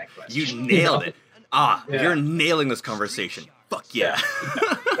nailed that question. You nailed it. You're nailing this conversation. Fuck yeah.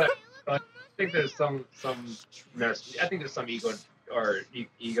 But I think there's some I think there's some ego or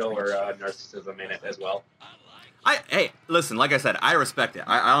narcissism in it as well. Hey, listen, like I said, I respect it.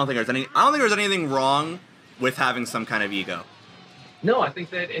 I don't think there's anything wrong with having some kind of ego. No, I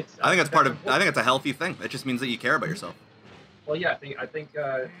think that it's. I think it's a healthy thing. It just means that you care about yourself. Well, yeah, I think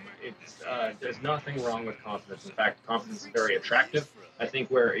it's there's nothing wrong with confidence. In fact, confidence is very attractive. I think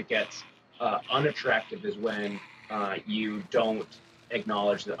where it gets unattractive is when you don't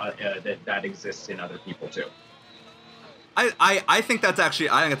acknowledge that exists in other people too. I think that's actually,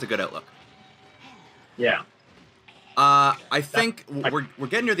 I think that's a good outlook. Yeah. I think we're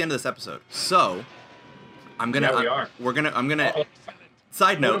getting near the end of this episode, so I'm gonna. Yeah, we are. I'm gonna.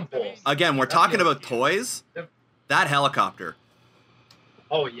 Side note. Again, we're talking about toys. That helicopter.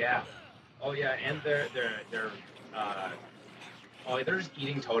 Oh yeah, and they're just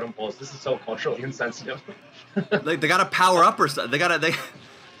eating totem poles. This is so culturally insensitive. They gotta power up or something. They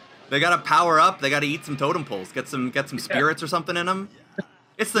gotta power up. They gotta eat some totem poles. Get some spirits or something in them.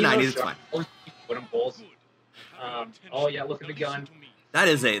 It's the 90s. It's fine. Totem poles. Oh yeah, look at the gun. That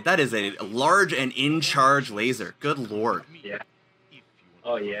is a large and in charge laser. Good lord. Yeah.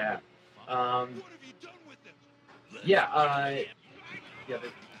 Oh yeah.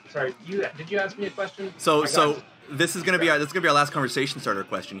 Sorry, did you ask me a question? So this is gonna be our last conversation starter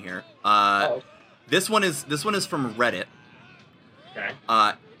question here. This one is from Reddit. Okay.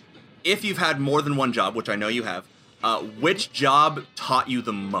 If you've had more than one job, which I know you have, which job taught you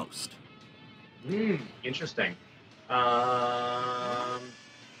the most? Interesting.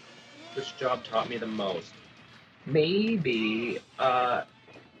 Which job taught me the most? Maybe.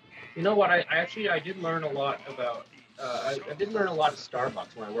 You know what? I did learn a lot about. I did learn a lot of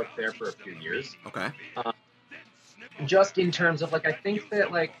Starbucks when I worked there for a few years. Okay. Just in terms of like, I think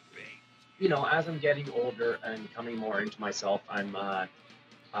that like, you know, as I'm getting older and coming more into myself, I'm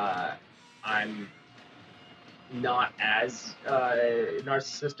not as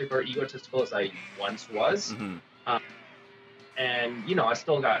narcissistic or egotistical as I once was. And you know, I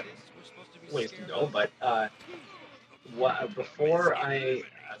still got ways to go, but before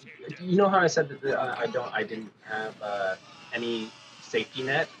you know how I said that I didn't have any safety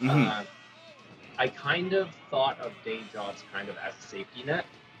net. I kind of thought of day jobs kind of as a safety net,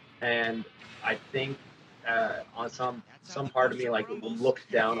 and I think on some part of me like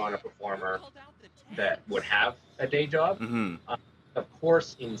looked down on a performer that would have a day job. Of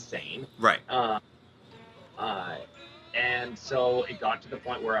course, insane. Right. And so it got to the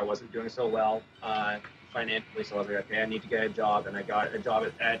point where I wasn't doing so well financially. So I was like, okay, I need to get a job, and I got a job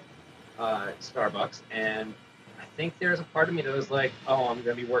at Starbucks. And I think there's a part of me that was like, oh, I'm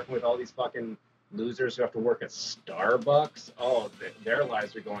gonna be working with all these fucking losers who have to work at Starbucks. Oh, their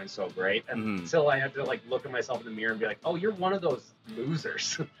lives are going so great. And until I had to like look at myself in the mirror and be like, oh, you're one of those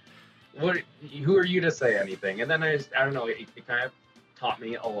losers. Who are you to say anything? And then I don't know, it kind of taught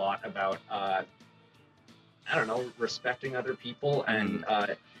me a lot about I don't know, respecting other people and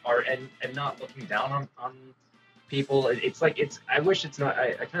and not looking down on people. It's like I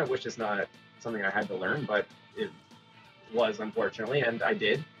kind of wish it's not something I had to learn, but it was, unfortunately, and I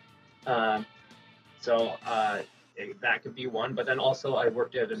did. So that could be one. But then also I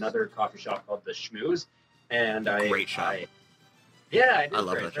worked at another coffee shop called the Schmooze, and Great shop. I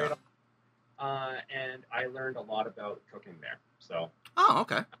love that shop. And I learned a lot about cooking there. So. Oh,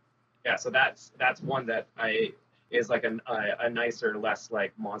 okay. Yeah, so that's one that is like a nicer, less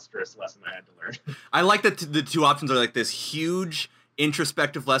like monstrous lesson I had to learn. I like that the two options are like this huge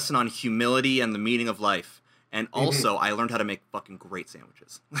introspective lesson on humility and the meaning of life, and also I learned how to make fucking great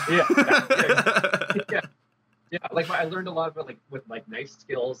sandwiches. Yeah. Like I learned a lot about with knife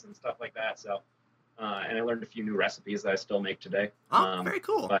skills and stuff like that. So, and I learned a few new recipes that I still make today. Oh, very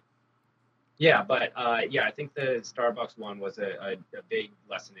cool. But I think the Starbucks one was a big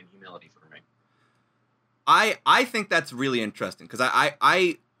lesson in humility for me. I think that's really interesting because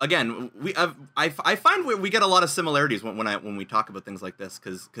I find we get a lot of similarities when we talk about things like this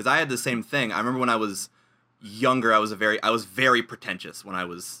because I had the same thing. I remember when I was younger, I was very pretentious when I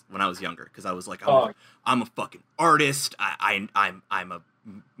was younger because I was like, I'm a fucking artist. I'm a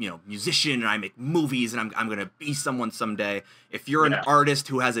musician, and I make movies, and I'm gonna be someone someday. If you're an artist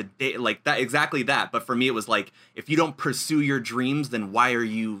who has a day like that, exactly that. But for me, it was like, if you don't pursue your dreams, then why are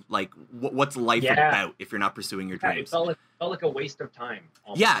you like, what's life about if you're not pursuing your dreams? It felt like a waste of time.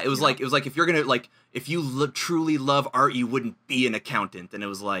 Almost, it was like if you're gonna if you truly love art, you wouldn't be an accountant. And it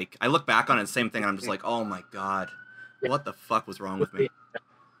was like, I look back on it, same thing, and I'm just like, oh my god, what the fuck was wrong with me?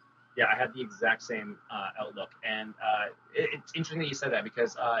 Yeah, I had the exact same outlook, and it's interesting that you said that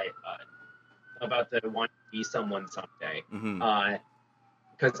because about the wanting to be someone someday.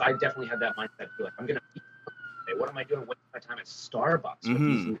 Because I definitely had that mindset too. Like, I'm gonna be someday. What am I doing wasting my time at Starbucks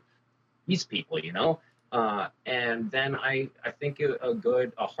with these people? And then I think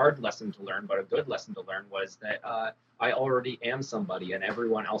a hard lesson to learn, but a good lesson to learn was that I already am somebody, and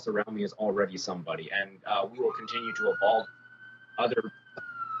everyone else around me is already somebody, and we will continue to evolve.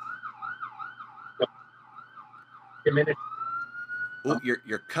 Oh,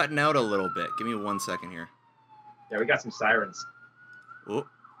 you're cutting out a little bit. Give me 1 second here. Yeah, we got some sirens. Oh.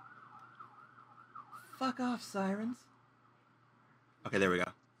 Fuck off, sirens. Okay, there we go.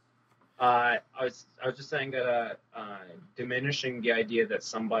 I was just saying that diminishing the idea that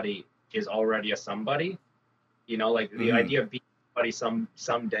somebody is already a somebody, like the idea of being somebody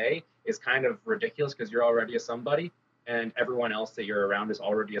someday is kind of ridiculous because you're already a somebody. And everyone else that you're around is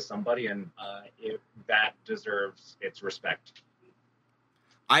already a somebody, and that deserves its respect.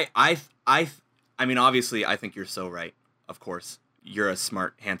 I mean, obviously, I think you're so right. Of course, you're a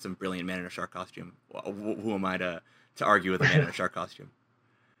smart, handsome, brilliant man in a shark costume. Who am I to argue with a man in a shark costume?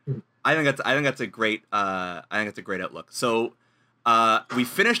 I think that's a great outlook. So, we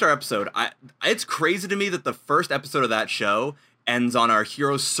finished our episode. It's crazy to me that the first episode of that show ends on our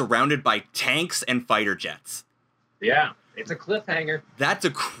heroes surrounded by tanks and fighter jets. Yeah, it's a cliffhanger. That's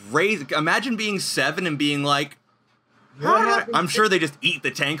a crazy. Imagine being 7 and being like, I'm sure they just eat the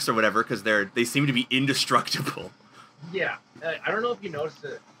tanks or whatever because they seem to be indestructible. Yeah, I don't know if you noticed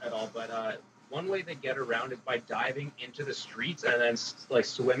it at all, but one way they get around is by diving into the streets and then like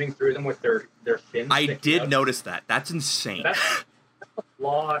swimming through them with their fins. I did notice that. That's insane. That's a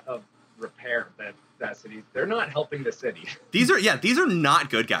lot of repair that city. They're not helping the city. These are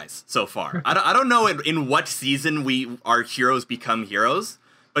not good guys so far. I don't know in what season our heroes become heroes,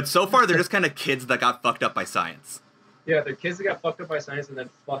 but so far they're just kind of kids that got fucked up by science. Yeah, they're kids that got fucked up by science and then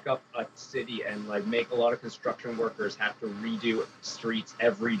fuck up a city and like make a lot of construction workers have to redo streets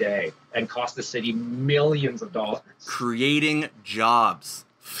every day and cost the city millions of dollars. Creating jobs,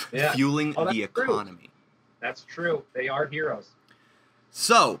 fueling the economy. True. That's true. They are heroes.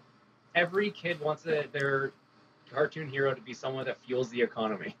 So every kid wants their cartoon hero to be someone that fuels the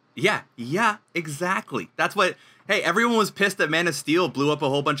economy. Yeah, exactly. That's what. Hey, everyone was pissed that Man of Steel blew up a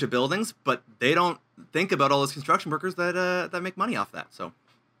whole bunch of buildings, but they don't think about all those construction workers that make money off that. So,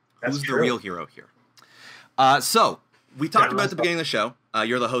 who's the real hero here? So we talked about at the beginning of the show.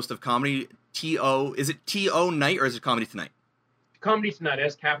 You're the host of Comedy TO. Is it TO Night or is it Comedy Tonight? Comedy Tonight. I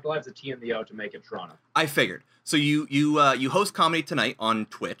just capitalized the T and the O to make it Toronto. I figured. So you host Comedy Tonight on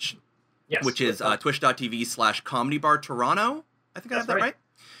Twitch, Yes. which is twitch.tv/Comedy Bar Toronto. I think I have that That's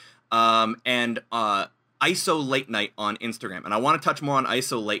right. And ISO Late Night on Instagram. And I want to touch more on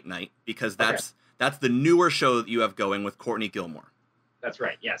ISO Late Night because that's the newer show that you have going with Courtney Gilmore. That's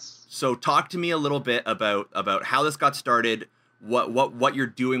right. Yes. So talk to me a little bit about how this got started, what you're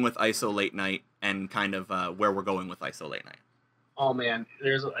doing with ISO Late Night, and kind of where we're going with ISO Late Night. Oh man,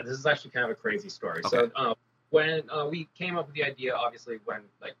 this is actually kind of a crazy story. Okay. So when we came up with the idea, obviously when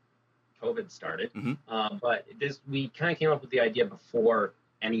like COVID started, but we kind of came up with the idea before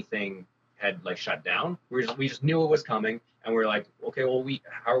anything had like shut down. We just knew it was coming, and we were like, okay, well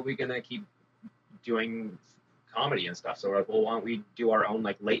how are we gonna keep doing comedy and stuff? So we're like, well, why don't we do our own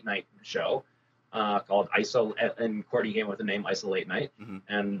like late night show called ISO, and Courtney came with the name ISO Late Night,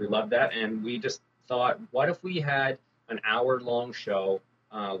 and we loved that, and we just thought, what if we had an hour-long show?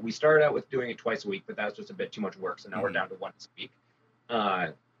 We started out with doing it twice a week, but that was just a bit too much work, so now we're down to once a week.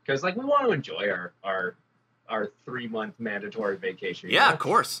 Because like we want to enjoy our 3-month mandatory vacation. Yeah, of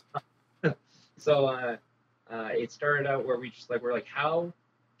course. So it started out where we're like, how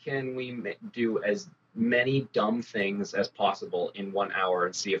can we do as many dumb things as possible in 1 hour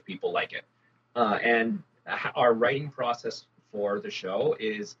and see if people like it? And our writing process for the show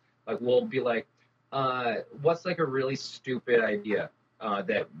is like, we'll be like, what's like a really stupid idea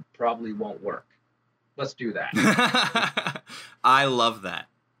that probably won't work? Let's do that. I love that.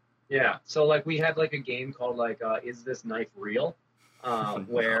 Yeah. So like we had like a game called like, is this knife real?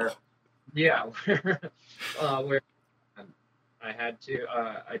 Where I had to,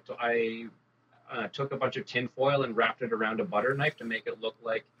 I took a bunch of tinfoil and wrapped it around a butter knife to make it look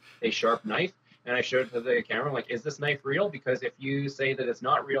like a sharp knife. And I showed it to the camera, like, is this knife real? Because if you say that it's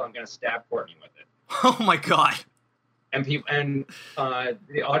not real, I'm going to stab Courtney with it. Oh my God. And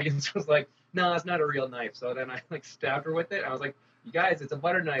the audience was like, no, it's not a real knife. So then I like stabbed her with it. I was like, you guys, it's a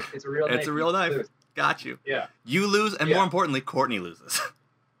butter knife. It's a real knife. It's a real knife. Lose. Got you. Yeah. You lose, and more importantly, Courtney loses.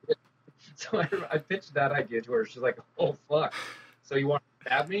 So I pitched that idea to her. She's like, oh, fuck. So you want to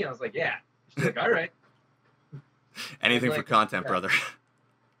stab me? I was like, yeah. She's like, all right. Anything for content, brother.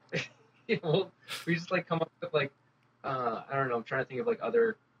 Well, we just like come up with like, I don't know. I'm trying to think of like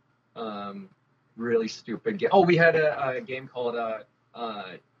other really stupid games. Oh, we had a game called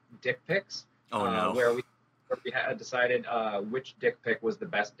Dick Pics. Oh, no. Where we had decided which dick pic was the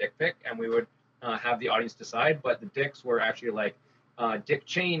best dick pic, and we would have the audience decide. But the dicks were actually like Dick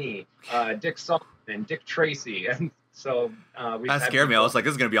Cheney, Dick Sullivan, Dick Tracy, and so that scared me. I was like,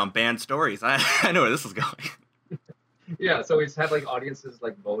 this is gonna be on Banned Stories. I know where this is going. Yeah, so we just had like audiences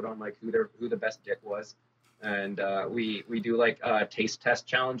like vote on like who the best dick was, and we do like taste test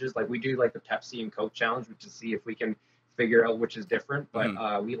challenges. Like we do like the Pepsi and Coke challenge, which is see if we can figure out which is different.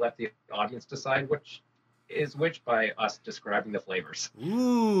 But we let the audience decide which is which by us describing the flavors.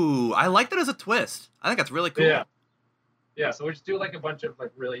 Ooh, I like that as a twist. I think that's really cool. Yeah. So we just do like a bunch of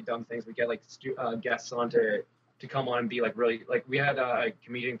like really dumb things. We get like guests on to come on and be like really like we had a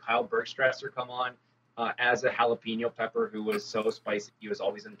comedian Kyle Bergstresser come on. As a jalapeno pepper who was so spicy he was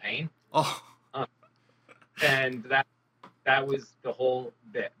always in pain. Oh. And that was the whole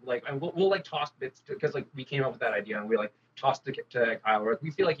bit. Like, and we'll like toss bits because like we came up with that idea and we like tossed it to Kyle. We're like, we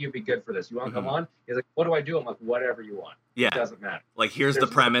feel like you'd be good for this. You want to come on? He's like, what do I do? I'm like, whatever you want. Yeah. It doesn't matter. Like, here's the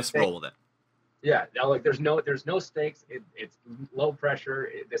premise. Roll with it. Yeah. Like, there's no stakes. It's low pressure.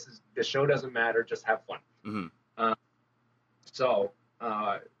 The show doesn't matter. Just have fun. So.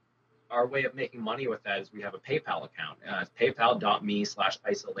 Our way of making money with that is we have a PayPal account. It's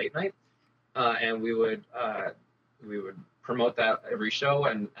paypal.me/isolatenite. And we would promote that every show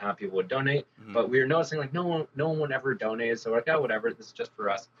and people would donate. But we were noticing like no one would ever donate. So we're like, oh, whatever, this is just for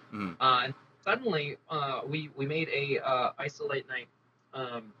us. And suddenly we made a Isolate Night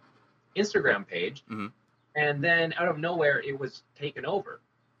Instagram page. And then out of nowhere, it was taken over.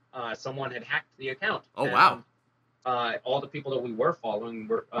 Someone had hacked the account. Oh, wow. All the people that we were following,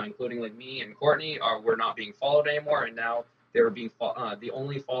 were including like me and Courtney, were not being followed anymore, and now they were being the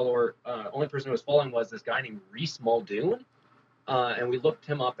only person who was following was this guy named Reese Muldoon, and we looked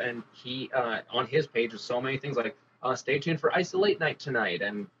him up, and he on his page was so many things like stay tuned for Isolate Night tonight,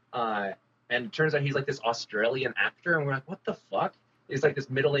 and it turns out he's like this Australian actor, and we're like, what the fuck? He's like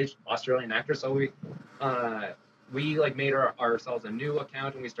this middle-aged Australian actor, so we like made ourselves a new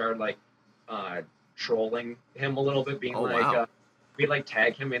account, and we started like trolling him a little bit, being we like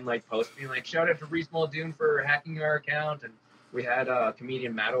tag him in like posts, being like, shout out to Reese Muldoon for hacking our account. And we had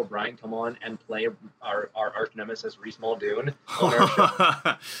comedian Matt O'Brien come on and play our arch nemesis Reese Muldoon on our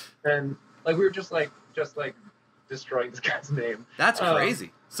show. And like we were just destroying this guy's name. That's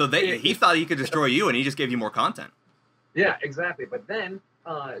crazy. So he thought he could destroy you, and he just gave you more content. Yeah, exactly. But then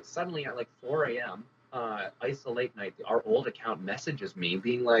suddenly at like 4 a.m., Isolate Night, our old account, messages me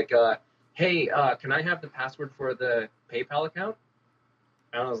being like, hey, can I have the password for the PayPal account?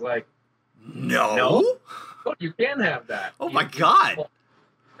 And I was like, no? Oh, you can have that. Oh my God.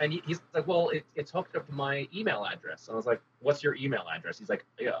 And he's like, well, it's hooked up to my email address. And I was like, what's your email address? He's like,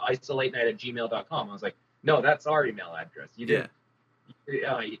 isolatenight@gmail.com. I was like, no, that's our email address. You did.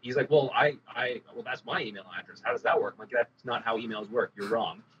 He's like, well, well, that's my email address. How does that work? I'm like, that's not how emails work. You're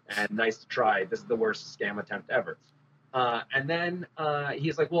wrong. And nice to try. This is the worst scam attempt ever. And then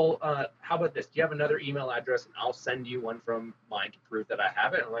he's like, well, how about this? Do you have another email address? And I'll send you one from mine to prove that I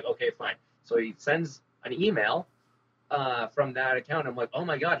have it. And I'm like, okay, fine. So he sends an email from that account. I'm like, oh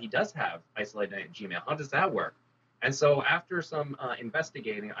my God, he does have isolate@gmail. How does that work? And so after some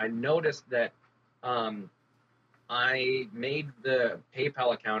investigating, I noticed that I made the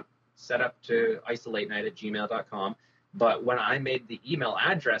PayPal account set up to isolatenight@gmail.com. But when I made the email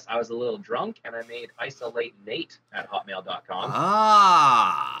address, I was a little drunk and I made isolatenate@hotmail.com.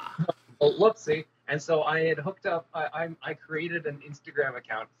 Ah. Oh, whoopsie. And so I had hooked up, I created an Instagram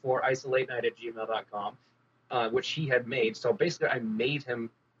account for isolatenight@gmail.com, which he had made. So basically I made him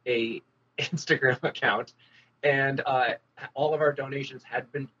a Instagram account, and all of our donations had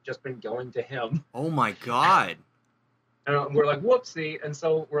just been going to him. Oh my God. And we're like, whoopsie. And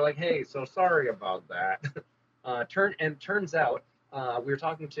so we're like, hey, so sorry about that. Turns out, we were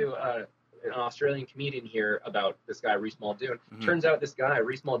talking to an Australian comedian here about this guy, Reese Muldoon. Mm-hmm. Turns out this guy,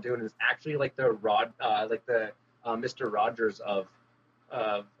 Reese Muldoon, is actually like the Mr. Rogers of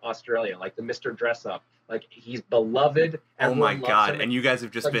Australia, like the Mr. Dress Up. Like, he's beloved. Oh my Everyone loves God. him. And you guys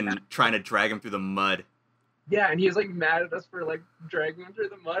have just been trying to drag him through the mud. Yeah, and he was like mad at us for like dragging him through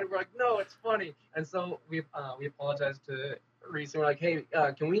the mud. We're like, no, it's funny. And so we apologized to Reese, and we're like, hey,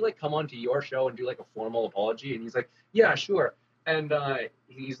 can we like come onto your show and do like a formal apology? And he's like, yeah, sure. And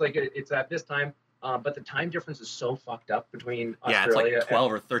he's like, it's at this time, but the time difference is so fucked up between Australia. Yeah, it's like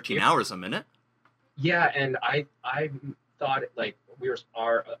 12 or 13 hours a minute. Yeah, and I thought like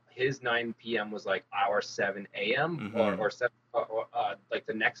his 9 p.m. was like our 7 a.m. Mm-hmm. or 7 like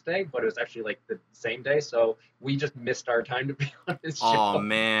the next day, but it was actually like the same day, so we just missed our time to be on his show. Oh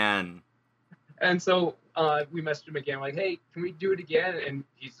man. And so we messaged him again, like, hey, can we do it again? And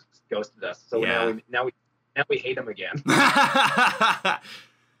he's ghosted us. So Yeah. now we hate him again.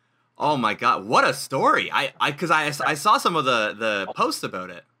 Oh my God, what a story. Because I saw some of the posts about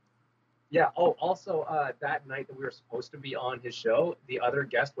it. Yeah. Oh, also that night that we were supposed to be on his show, the other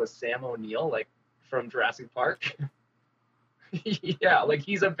guest was Sam O'Neill, like from Jurassic Park. Yeah, like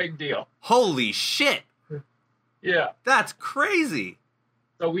he's a big deal. Holy shit. Yeah. That's crazy.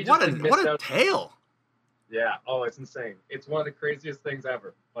 So we just what a tale. Yeah. Oh, it's insane. It's one of the craziest things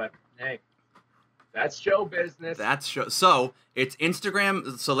ever. But hey, that's show business. So it's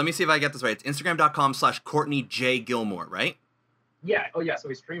Instagram. So let me see if I get this right. It's Instagram.com/Courtney J. Gilmore, right? Yeah. Oh, yeah. So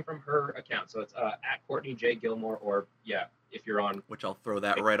we stream from her account. So it's at Courtney J. Gilmore, or yeah, if you're on. Which I'll throw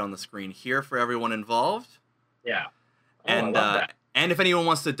that right on the screen here for everyone involved. Yeah. Oh, And I love that. and if anyone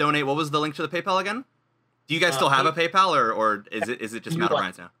wants to donate, what was the link to the PayPal again? Do you guys still have a PayPal, or is it just Matt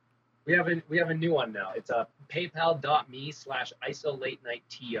O'Brien's now? We have a new one now. It's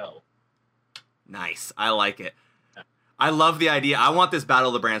paypal.me/isolatenighttO. Nice. I like it. I love the idea. I want this Battle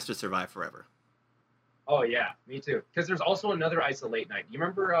of the Brands to survive forever. Oh yeah, me too. Because there's also another Isolate Night. You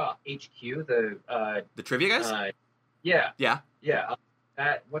remember HQ, the trivia guys? Yeah. Yeah.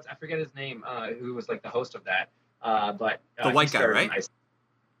 I forget his name. Who was like the host of that? But the white guy, right?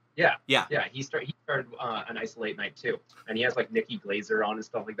 Yeah. Yeah. He started an Isolate Night too, and he has like Nikki Glazer on and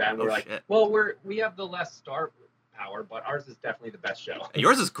stuff like that. And we're like, shit. well, we have the less star power, but ours is definitely the best show. And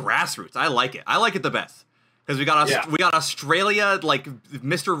yours is grassroots. I like it. I like it the best because we got Australia, like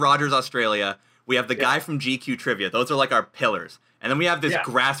Mr. Rogers Australia. We have the guy from GQ Trivia. Those are like our pillars, and then we have this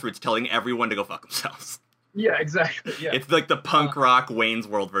grassroots telling everyone to go fuck themselves. Yeah, exactly. Yeah. It's like the punk rock Wayne's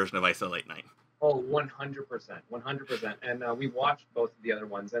World version of Isolate Night. Oh, 100%. And we watched both of the other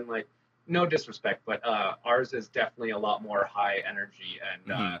ones, and like, no disrespect, but ours is definitely a lot more high energy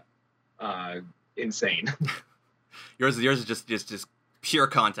and insane. Yours is just pure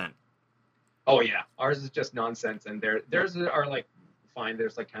content. Oh yeah, ours is just nonsense, and theirs are like fine.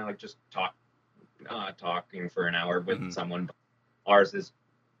 There's like kind of like just talking for an hour with someone. But ours is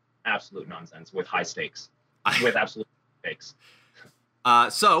absolute nonsense with high stakes, with absolute stakes.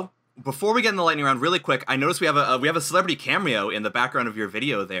 So before we get in the lightning round, really quick, I noticed we have a celebrity cameo in the background of your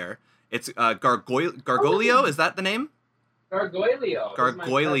video there. It's Gargoylio. Is that the name? Gargoylio.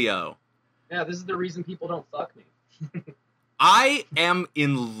 Gargoylio. Yeah, this is the reason people don't fuck me. I am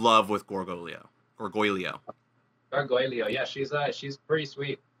in love with Gorgoglio. Gorgoglio. Gargoylio, yeah, she's pretty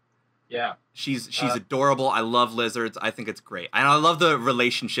sweet. Yeah. She's Uh, adorable. I love lizards. I think it's great, and I love the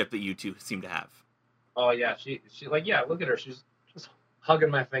relationship that you two seem to have. Oh yeah, she like yeah. Look at her. She's just hugging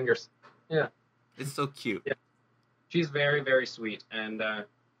my fingers. Yeah, It's so cute. Yeah. She's very very sweet. And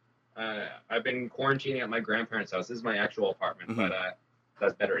I've been quarantining at my grandparents' house. This is my actual apartment, Mhm. but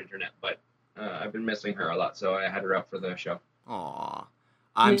that's better internet. But I've been missing her a lot, so I had her up for the show. Aw,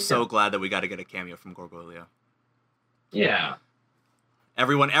 I'm Yeah. so glad that we got to get a cameo from Gorgoglio. Yeah.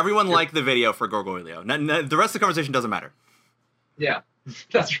 Everyone liked the video for Gorgoglio. The rest of the conversation doesn't matter. Yeah.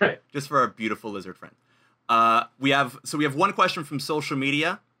 That's right. Just for our beautiful lizard friend. We have one question from social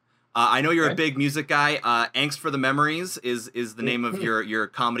media. I know you're a Okay. big music guy. Angst for the Memories is the name of your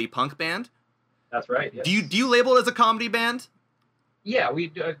comedy punk band. That's right. Yes. Do you label it as a comedy band? Yeah, we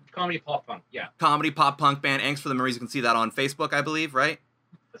do comedy pop punk. Yeah, Comedy pop punk band. Angst for the Memories. You can see that on Facebook, I believe, right?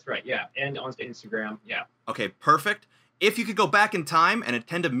 that's right. Yeah, and on Instagram. Yeah. Okay, perfect. If you could go back in time and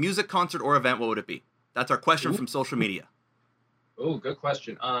attend a music concert or event, what would it be? That's our question Ooh. from social media. Oh, good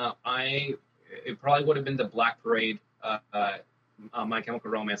question. It probably would have been the Black Parade. My Chemical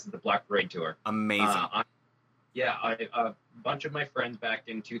Romance is the Black Parade tour. Amazing. A bunch of my friends back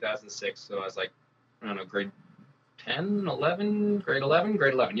in 2006. So I was like, I don't know, grade 10, 11, grade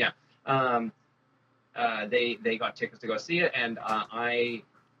 11. Yeah. They got tickets to go see it, and I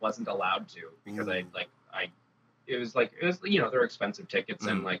wasn't allowed to because it was they're expensive tickets,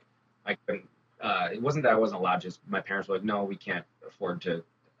 and like I couldn't. It wasn't that I wasn't allowed. Just my parents were like, no, we can't afford to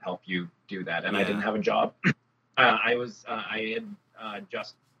help you do that, and I didn't Yeah. have a job. I had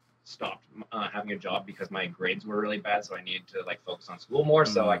just stopped having a job because my grades were really bad, so I needed to like focus on school more.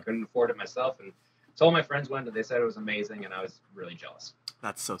 So I couldn't afford it myself, and so all my friends went, and they said it was amazing, and I was really jealous.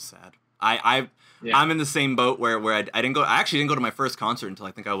 That's so sad. Yeah. I'm in the same boat where I didn't go. I actually didn't go to my first concert until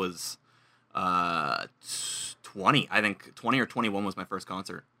I think I was 20. I think 20 or 21 was my first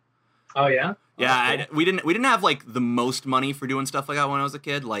concert. Oh yeah. Yeah, That's cool. we didn't have like the most money for doing stuff like that when I was a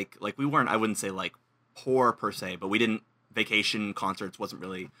kid. Like we weren't. I wouldn't say like poor per se, but we didn't. Vacation concerts wasn't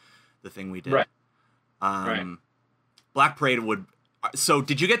really the thing we did. Right. Right. Black Parade would. So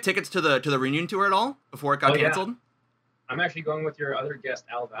did you get tickets to the reunion tour at all before it got Yeah. canceled? I'm actually going with your other guest,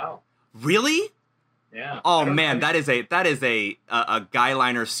 Al Val. Really? Yeah. Oh man, that is a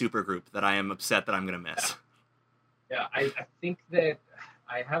Guyliner super group that I am upset that I'm gonna miss. Yeah, I think that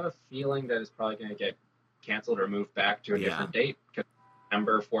I have a feeling that it's probably going to get canceled or moved back to a different date.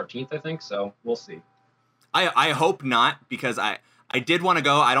 September 14th, I think. So we'll see. I hope not, because I did want to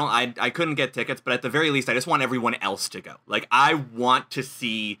go. I couldn't get tickets, but at the very least, I just want everyone else to go. Like I want to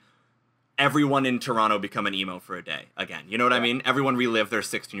see everyone in Toronto become an emo for a day again. You know what I mean? Everyone relive their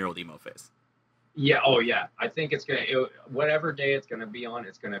 16-year-old emo phase. Yeah. Oh yeah. I think it's whatever day it's gonna be on,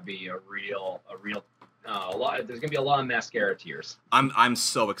 it's gonna be a real lot. There's gonna be a lot of mascara tears. I'm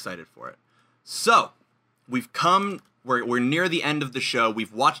so excited for it. So we've come. We're near the end of the show.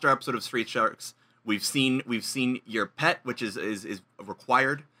 We've watched our episode of Street Sharks. We've seen your pet, which is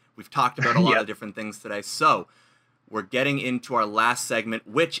required. We've talked about a lot of different things today. So we're getting into our last segment,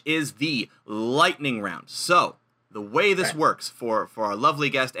 which is the lightning round. So the way this works for our lovely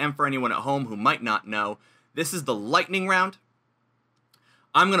guest and for anyone at home who might not know, this is the lightning round.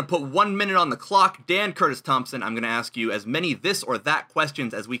 I'm going to put 1 minute on the clock. Dan Curtis Thompson, I'm going to ask you as many this or that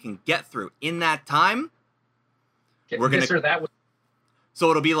questions as we can get through in that time. We're gonna, this or that. so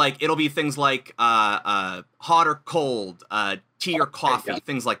it'll be things like hot or cold, tea or coffee,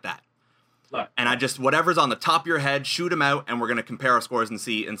 things like that. And I just, whatever's on the top of your head, shoot them out, and we're going to compare our scores and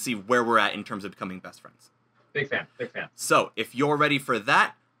see where we're at in terms of becoming best friends. Big fan. So if you're ready for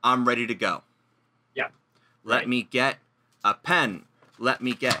that, I'm ready to go. Yeah. Let me get a pen. Let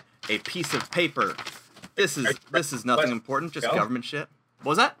me get a piece of paper. This is nothing important, just government shit. What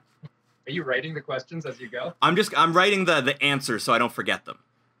was that? Are you writing the questions as you go? I'm writing the answers so I don't forget them.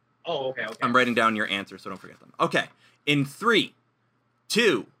 Oh, okay. I'm writing down your answers so don't forget them. Okay. In 3,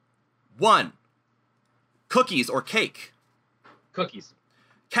 2, 1. Cookies or cake? Cookies.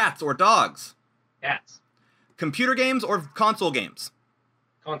 Cats or dogs? Cats. Computer games or console games?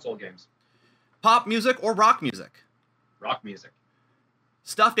 Console games. Pop music or rock music? Rock music.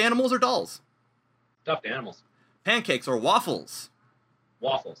 Stuffed animals or dolls? Stuffed animals. Pancakes or waffles?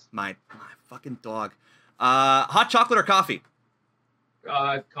 Waffles. My fucking dog. Hot chocolate or coffee?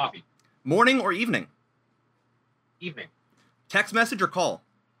 Coffee. Morning or evening? Evening. Text message or call?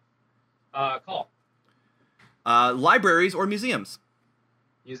 Call. Libraries or museums?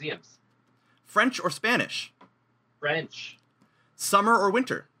 Museums. French or Spanish? French. Summer or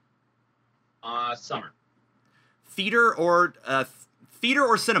winter? Summer. theater or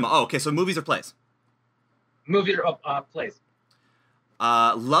cinema. Oh, okay, so movies or plays. Movie or plays.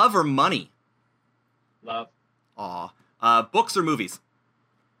 Love or money. Love. Aw. Books or movies.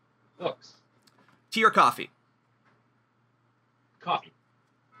 Books. Tea or coffee. Coffee.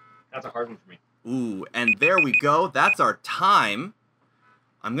 That's a hard one for me. Ooh, and there we go. That's our time.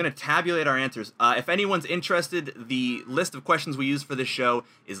 I'm going to tabulate our answers. If anyone's interested, the list of questions we use for this show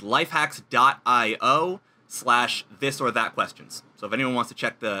is lifehacks.io/this or that questions. So if anyone wants to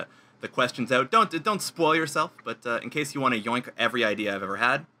check the questions out, don't spoil yourself, but in case you want to yoink every idea I've ever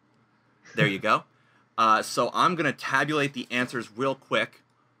had, there you go. So I'm going to tabulate the answers real quick.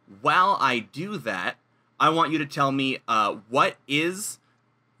 While I do that, I want you to tell me what is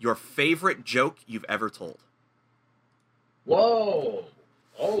your favorite joke you've ever told. Whoa.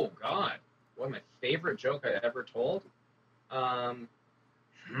 Oh, God. What, my favorite joke I ever told? Fuck,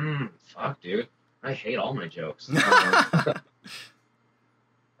 dude. I hate all my jokes.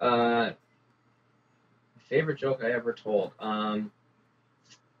 Favorite joke I ever told.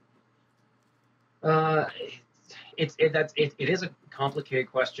 It is a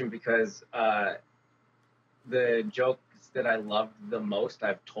complicated question because the jokes that I loved the most,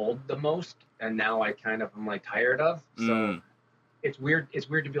 I've told the most, and now I kind of am like tired of. So it's weird. It's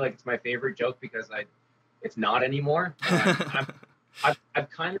weird to be like it's my favorite joke because it's not anymore. I've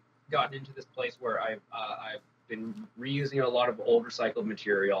kind of gotten into this place where I've been reusing a lot of old recycled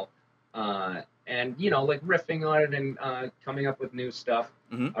material, and like riffing on it and coming up with new stuff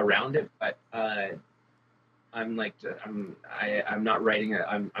around it. But I'm not writing it.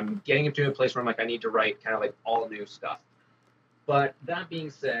 I'm getting into a place where I'm like I need to write kind of like all new stuff. But that being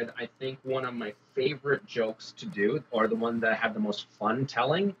said, I think one of my favorite jokes to do, or the one that I have the most fun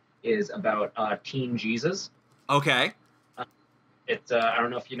telling, is about Teen Jesus. Okay. It's I don't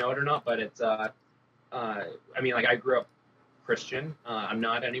know if you know it or not, but it's I mean, like I grew up Christian. I'm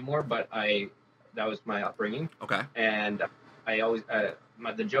not anymore, but that was my upbringing. Okay. And I always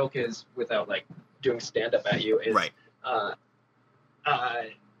the joke is, without like doing stand up at you, is right.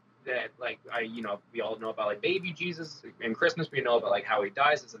 That like we all know about like baby Jesus and Christmas. We know about like how he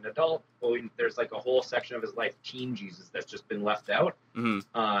dies as an adult. Well, there's like a whole section of his life, teen Jesus, that's just been left out. And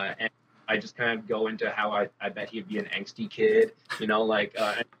I just kind of go into how I bet he'd be an angsty kid, like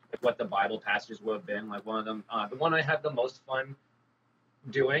what the Bible passages would have been. Like one of them, the one I had the most fun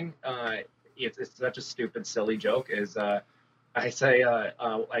doing, it's such a stupid, silly joke, is I say,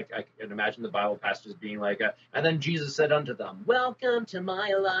 like I can imagine the Bible passages being like, and then Jesus said unto them, "Welcome to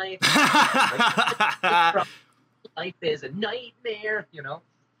my life. Life is a nightmare."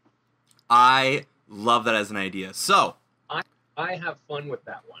 I love that as an idea. So I have fun with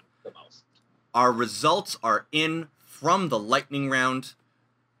that one the most. Our results are in from the lightning round.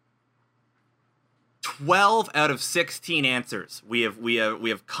 12 out of 16 answers we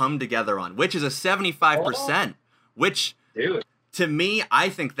have come together on, which is a 75%. Which, dude, to me, I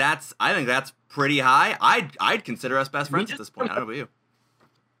think that's pretty high. I'd consider us best friends at this point. I don't know about you.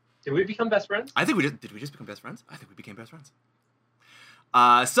 Did we become best friends? I think did we just become best friends? I think we became best friends.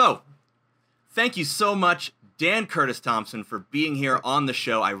 So thank you so much, Dan Curtis Thompson, for being here on the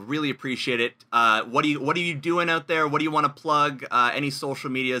show. I really appreciate it. What are you doing out there? What do you want to plug? Any social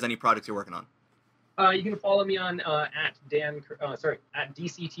medias, any projects you're working on? You can follow me on at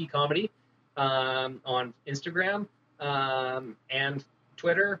DCT Comedy on Instagram and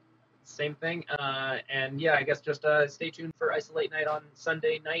Twitter. Same thing. And yeah, I guess just stay tuned for Isolate Night on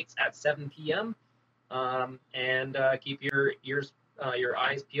Sunday nights at 7 p.m. And keep your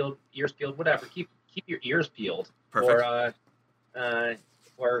eyes peeled, ears peeled, whatever. Keep your ears peeled. Perfect.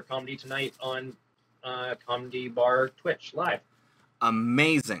 For Comedy Tonight on Comedy Bar Twitch Live.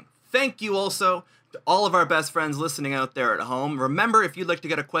 Amazing. Thank you also to all of our best friends listening out there at home. Remember, if you'd like to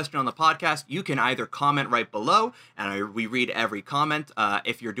get a question on the podcast, you can either comment right below, and we read every comment.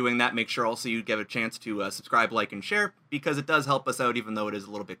 If you're doing that, make sure also you give a chance to subscribe, like, and share, because it does help us out, even though it is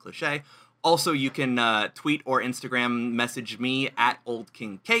a little bit cliche. Also, you can tweet or Instagram message me at Old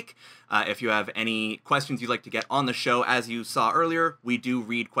King Cake if you have any questions you'd like to get on the show. As you saw earlier, we do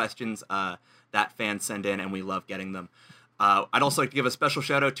read questions that fans send in, and we love getting them. I'd also like to give a special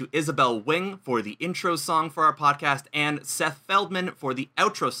shout out to Isabel Wing for the intro song for our podcast and Seth Feldman for the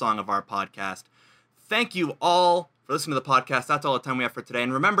outro song of our podcast. Thank you all for listening to the podcast. That's all the time we have for today.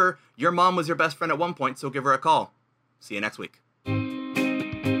 And remember, your mom was your best friend at one point, so give her a call. See you next week.